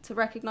effort to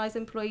recognize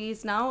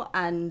employees now,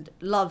 and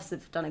Loves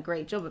have done a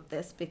great job of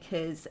this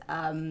because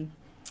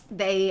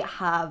they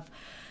have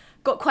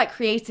got quite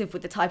creative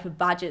with the type of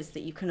badges that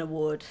you can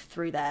award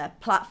through their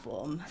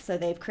platform. So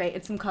they've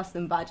created some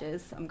custom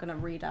badges. I'm going to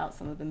read out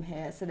some of them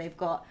here. So they've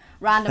got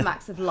Random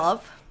Acts of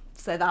Love.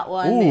 So that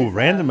one is,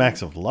 Random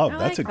Acts of Love.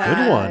 That's a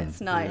good one. It's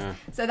nice. Yeah.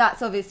 So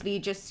that's obviously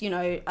just, you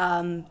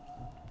know,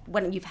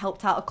 when you've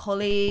helped out a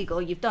colleague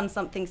or you've done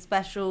something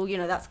special, you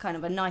know, that's kind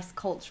of a nice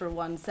cultural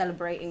one,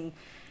 celebrating,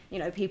 you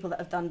know, people that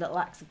have done little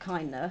acts of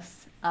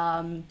kindness.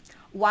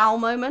 Wow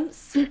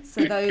moments.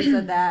 So those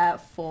are there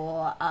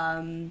for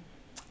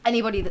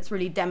anybody that's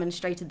really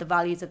demonstrated the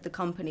values of the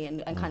company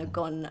and kind of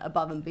gone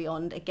above and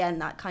beyond. Again,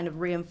 that kind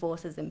of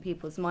reinforces in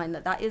people's mind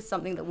that is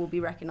something that will be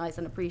recognized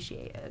and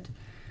appreciated.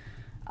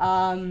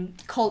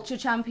 Culture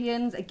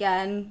champions,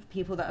 again,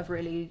 people that have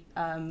really,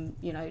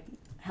 you know,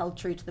 held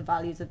true to the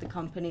values of the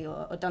company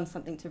or done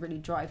something to really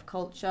drive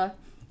culture.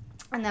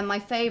 And then my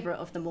favorite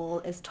of them all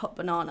is Top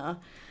Banana.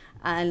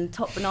 And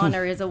Top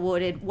Banana is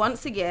awarded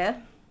once a year.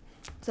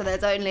 So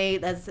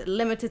there's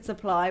limited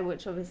supply,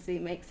 which obviously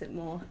makes it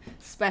more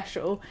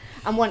special.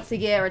 And once a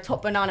year, a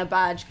Top Banana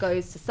badge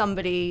goes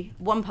to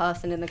one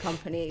person in the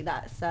company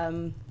that's,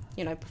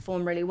 you know,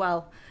 performed really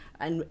well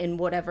and in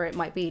whatever it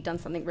might be, done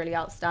something really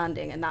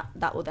outstanding. And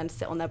that will then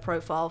sit on their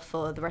profile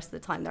for the rest of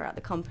the time they're at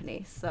the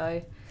company.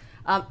 So,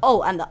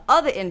 and the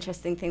other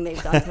interesting thing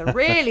they've done to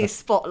really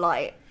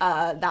spotlight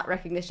that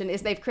recognition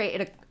is they've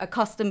created a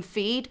custom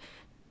feed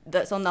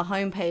that's on the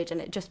homepage,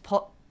 and it just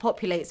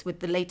populates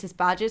with the latest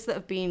badges that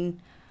have been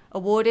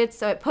awarded.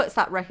 So it puts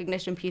that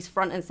recognition piece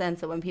front and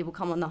center when people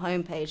come on the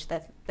homepage.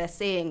 They're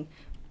seeing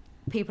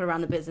people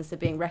around the business are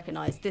being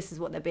recognized. This is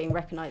what they're being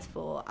recognized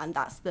for, and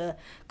that's the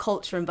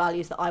culture and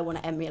values that I want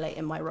to emulate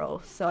in my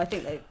role. So I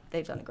think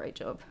they've done a great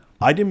job.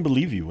 I didn't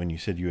believe you when you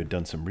said you had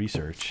done some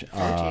research.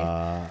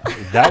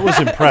 That was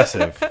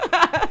impressive.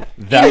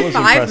 That was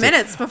 5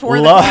 minutes before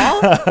the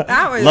call.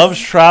 That was Love's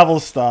Travel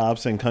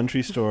Stops and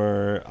Country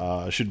Store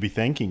should be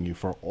thanking you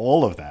for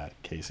all of that,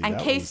 Casey. And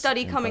that case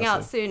study impressive. coming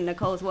out soon.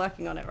 Nicole's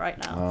working on it right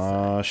now.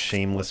 Oh,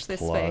 shameless watch this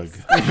plug.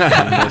 space.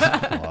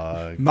 Shameless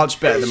plug. Much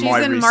better than my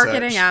She's in research.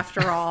 marketing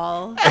after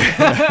all.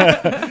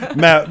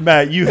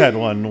 Matt, you had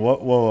one.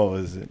 What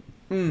was it?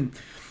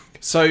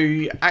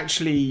 So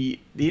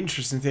actually, the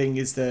interesting thing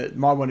is that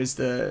my one is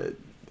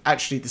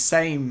actually the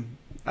same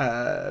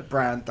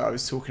brand that I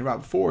was talking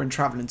about before in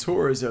travel and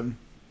tourism.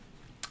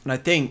 And I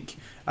think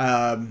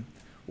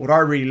what I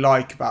really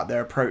like about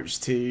their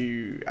approach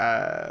to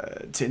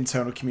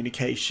internal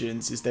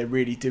communications is they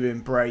really do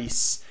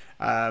embrace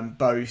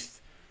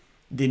both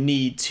the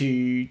need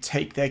to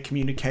take their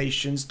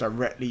communications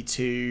directly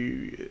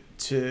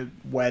to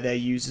where their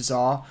users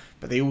are,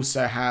 but they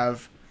also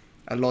have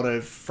a lot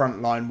of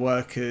frontline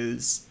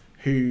workers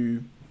who,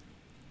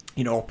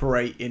 you know,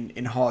 operate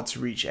in hard to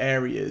reach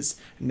areas,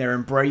 and they're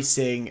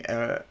embracing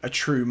a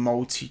true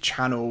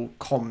multi-channel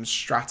comms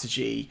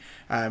strategy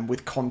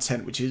with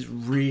content which is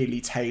really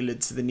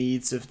tailored to the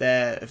needs of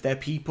their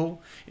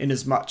people, in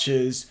as much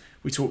as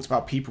we talked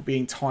about people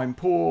being time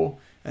poor,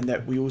 and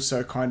that we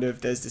also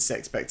there's this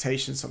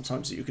expectation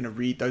sometimes that you're going to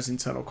read those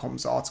internal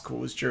comms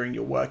articles during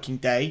your working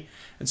day,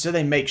 and so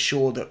they make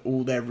sure that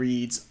all their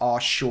reads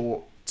are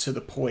short, to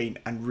the point,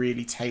 and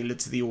really tailored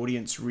to the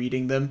audience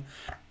reading them.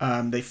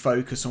 They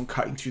focus on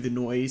cutting through the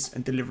noise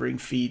and delivering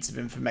feeds of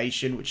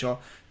information which are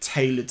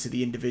tailored to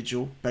the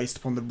individual based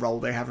upon the role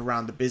they have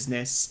around the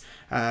business.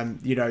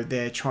 You know,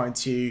 they're trying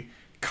to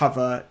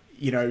cover,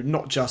 you know,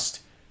 not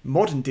just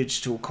modern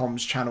digital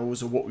comms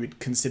channels, or what we would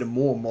consider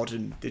more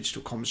modern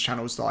digital comms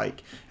channels,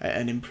 like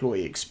an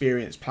employee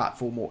experience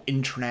platform or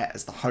intranet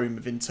as the home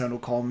of internal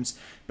comms,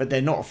 but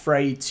they're not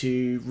afraid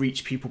to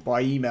reach people by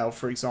email,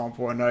 for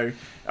example. I know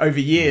over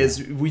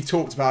years we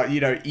talked about,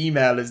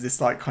 email as this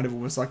like kind of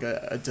almost like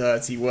a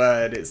dirty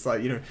word. It's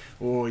like,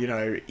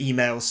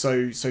 email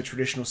so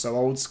traditional, so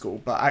old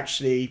school, but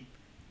actually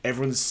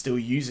everyone's still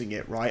using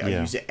it, right? I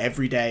use it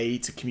every day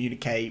to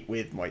communicate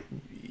with my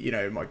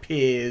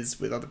peers,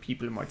 with other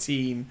people in my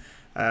team,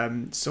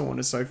 so on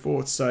and so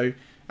forth. So,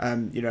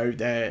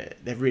 they're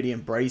really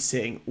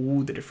embracing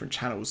all the different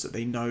channels that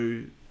they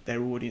know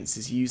their audience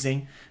is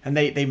using, and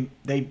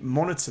they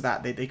monitor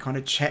that. They kind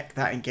of check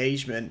that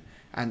engagement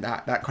and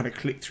that kind of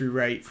click-through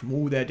rate from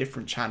all their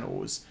different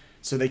channels,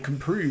 so they can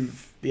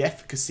prove the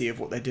efficacy of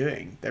what they're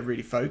doing. They're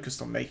really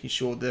focused on making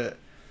sure that,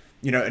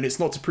 and it's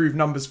not to prove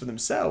numbers for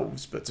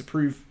themselves, but to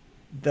prove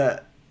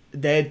that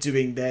they're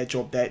doing their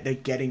job. They're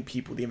getting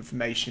people the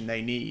information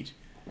they need,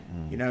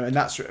 and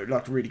that's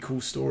like a really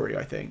cool story,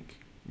 I think.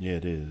 Yeah,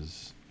 it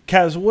is.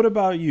 Kaz, what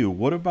about you?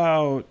 What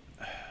about,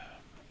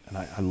 and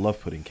I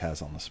love putting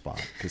Kaz on the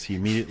spot because he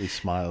immediately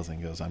smiles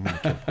and goes, I'm going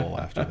to kill Paul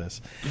after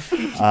this.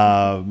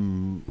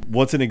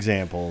 What's an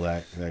example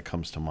that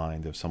comes to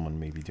mind of someone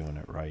maybe doing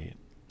it right?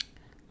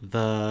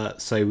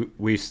 So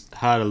we've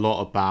heard a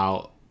lot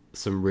about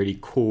some really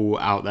cool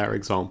out there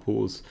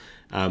examples,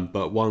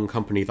 but one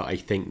company that I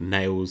think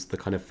nails the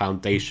kind of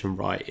foundation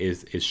right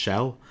is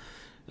Shell.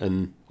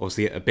 And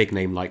obviously a big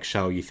name like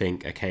Shell, you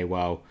think, okay,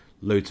 well,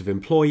 loads of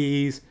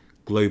employees,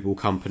 global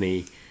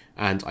company,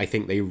 and I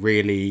think they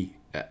really,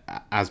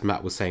 as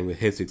Matt was saying with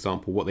his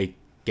example, what they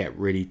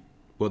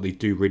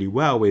do really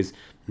well is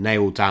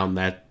nail down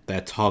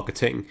their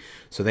targeting.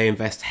 So they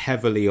invest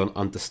heavily on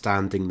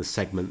understanding the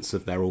segments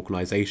of their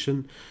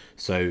organization,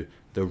 so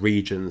the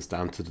regions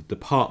down to the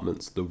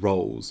departments, the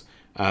roles,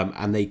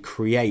 and they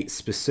create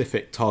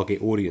specific target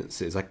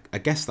audiences. I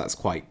guess that's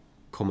quite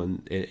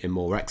common in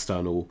more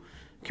external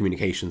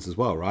communications as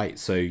well, right?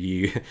 So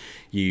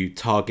you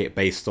target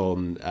based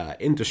on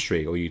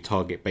industry, or you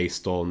target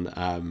based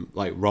on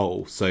like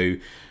role. So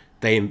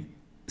they,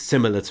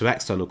 similar to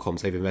external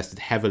comms, they've invested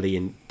heavily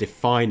in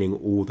defining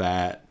all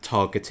their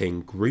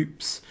targeting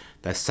groups,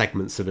 their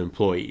segments of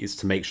employees,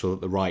 to make sure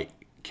that the right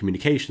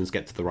communications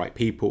get to the right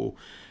people.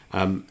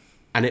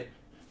 And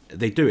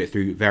they do it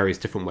through various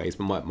different ways,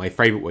 but my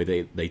favorite way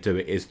they do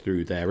it is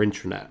through their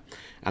intranet.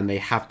 And they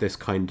have this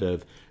kind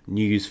of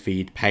news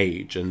feed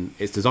page, and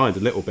it's designed a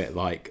little bit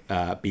like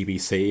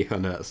BBC. I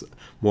know it's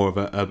more of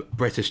a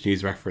British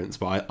news reference,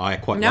 but I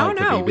quite like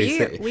the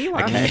BBC. we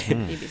watch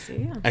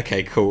BBC. Yeah.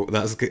 Okay, cool.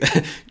 That's good.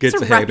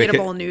 It's a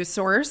reputable news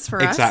source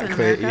for us in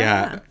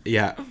America.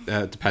 Yeah.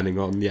 Depending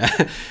on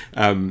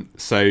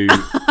so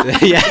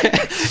yeah.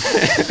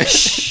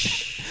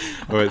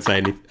 I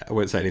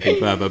won't say anything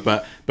further.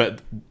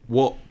 But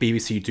what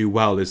BBC do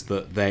well is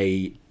that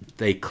they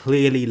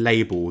clearly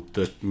label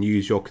the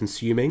news you're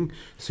consuming.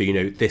 So,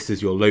 this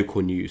is your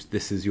local news,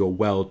 this is your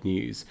world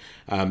news,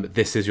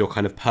 this is your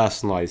kind of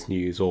personalized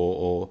news,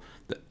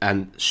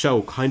 and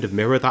Shell kind of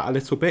mirror that a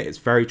little bit. It's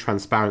very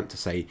transparent to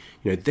say,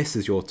 this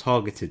is your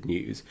targeted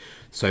news.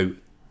 So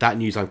that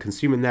news I'm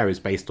consuming there is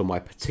based on my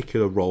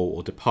particular role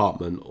or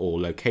department or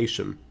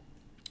location.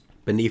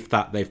 Beneath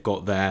that, they've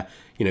got their,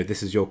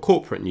 this is your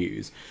corporate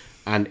news.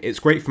 And it's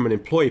great from an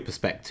employee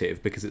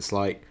perspective because it's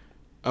like,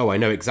 oh, I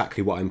know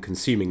exactly what I'm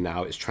consuming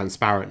now. It's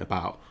transparent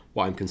about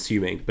what I'm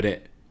consuming, but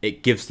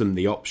it gives them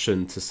the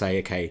option to say,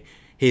 okay,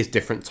 here's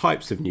different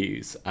types of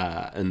news.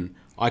 And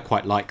I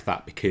quite like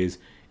that because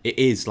it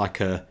is like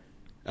a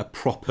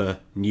proper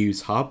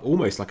news hub,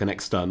 almost like an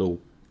external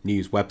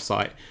news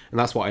website. And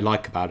that's what I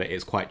like about it.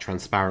 It's quite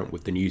transparent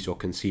with the news you're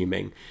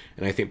consuming.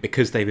 And I think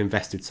because they've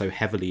invested so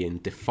heavily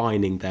in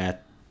defining their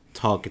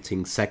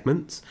targeting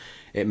segments,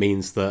 it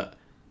means that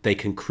they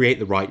can create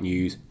the right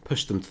news,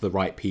 push them to the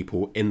right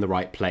people in the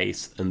right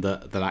place, and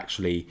that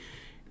actually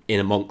in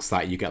amongst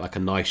that you get like a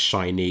nice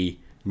shiny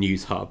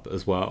news hub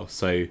as well.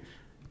 So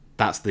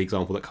that's the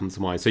example that comes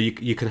to mind. So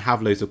you can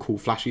have loads of cool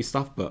flashy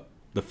stuff, but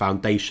the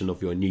foundation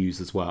of your news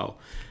as well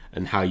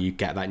and how you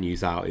get that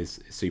news out is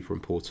super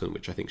important,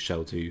 which I think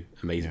Shell do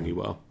amazingly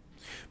well.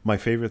 My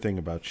favorite thing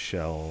about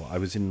Shell, I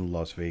was in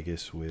Las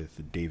Vegas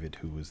with David,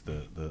 who was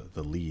the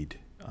lead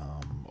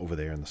over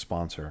there and the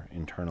sponsor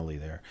internally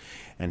there,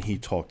 and he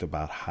talked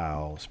about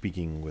how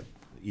speaking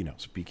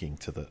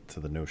to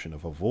the notion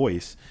of a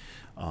voice,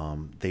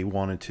 they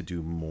wanted to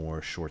do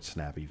more short,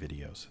 snappy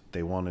videos.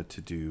 They wanted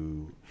to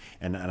do,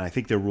 and I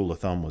think their rule of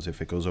thumb was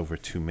if it goes over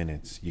 2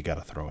 minutes, you got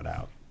to throw it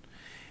out.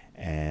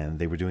 And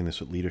they were doing this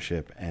with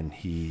leadership, and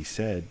he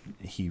said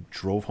he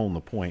drove home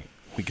the point.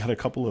 We got a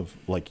couple of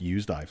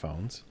used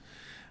iPhones,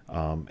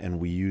 and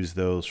we used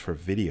those for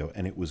video,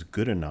 and it was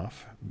good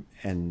enough.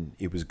 And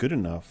it was good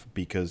enough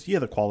because,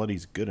 the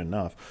quality's good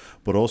enough,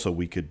 but also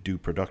we could do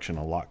production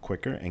a lot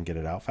quicker and get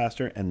it out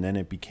faster. And then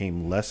it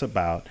became less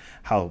about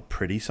how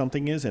pretty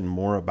something is and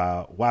more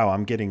about, wow,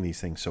 I'm getting these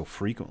things so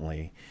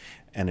frequently.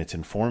 and it's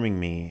informing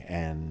me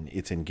and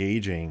it's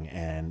engaging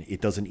and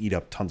it doesn't eat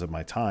up tons of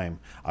my time,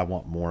 I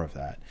want more of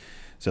that.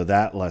 So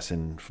that was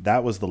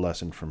the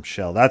lesson from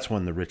Shell. That's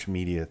when the rich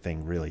media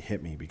thing really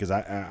hit me, because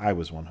I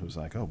was one who was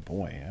like, oh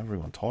boy,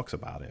 everyone talks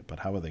about it, but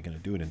how are they going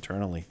to do it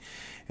internally?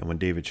 And when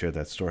David shared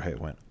that story, I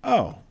went,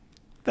 oh,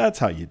 that's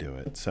how you do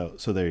it. So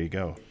there you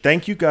go.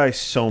 Thank you guys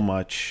so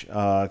much.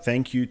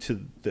 Thank you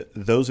to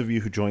those of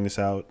you who joined us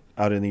out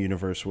in the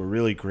universe. We're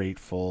really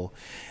grateful.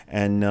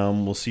 And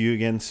we'll see you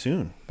again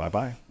soon.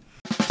 Bye-bye.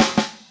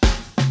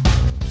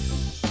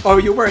 Oh,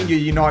 you're wearing your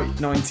Unite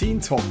 19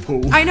 top,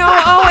 Paul. I know.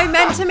 Oh, I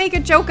meant to make a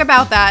joke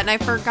about that, and I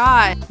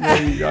forgot.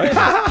 There you go.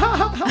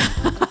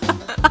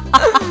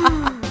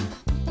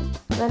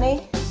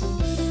 Lenny?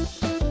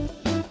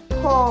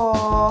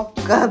 Oh,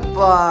 good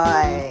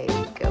boy.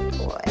 Good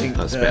boy.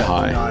 That's a bit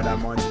high. No,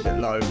 mine's a bit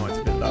low.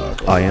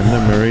 I am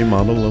the Murray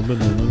model of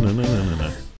banana.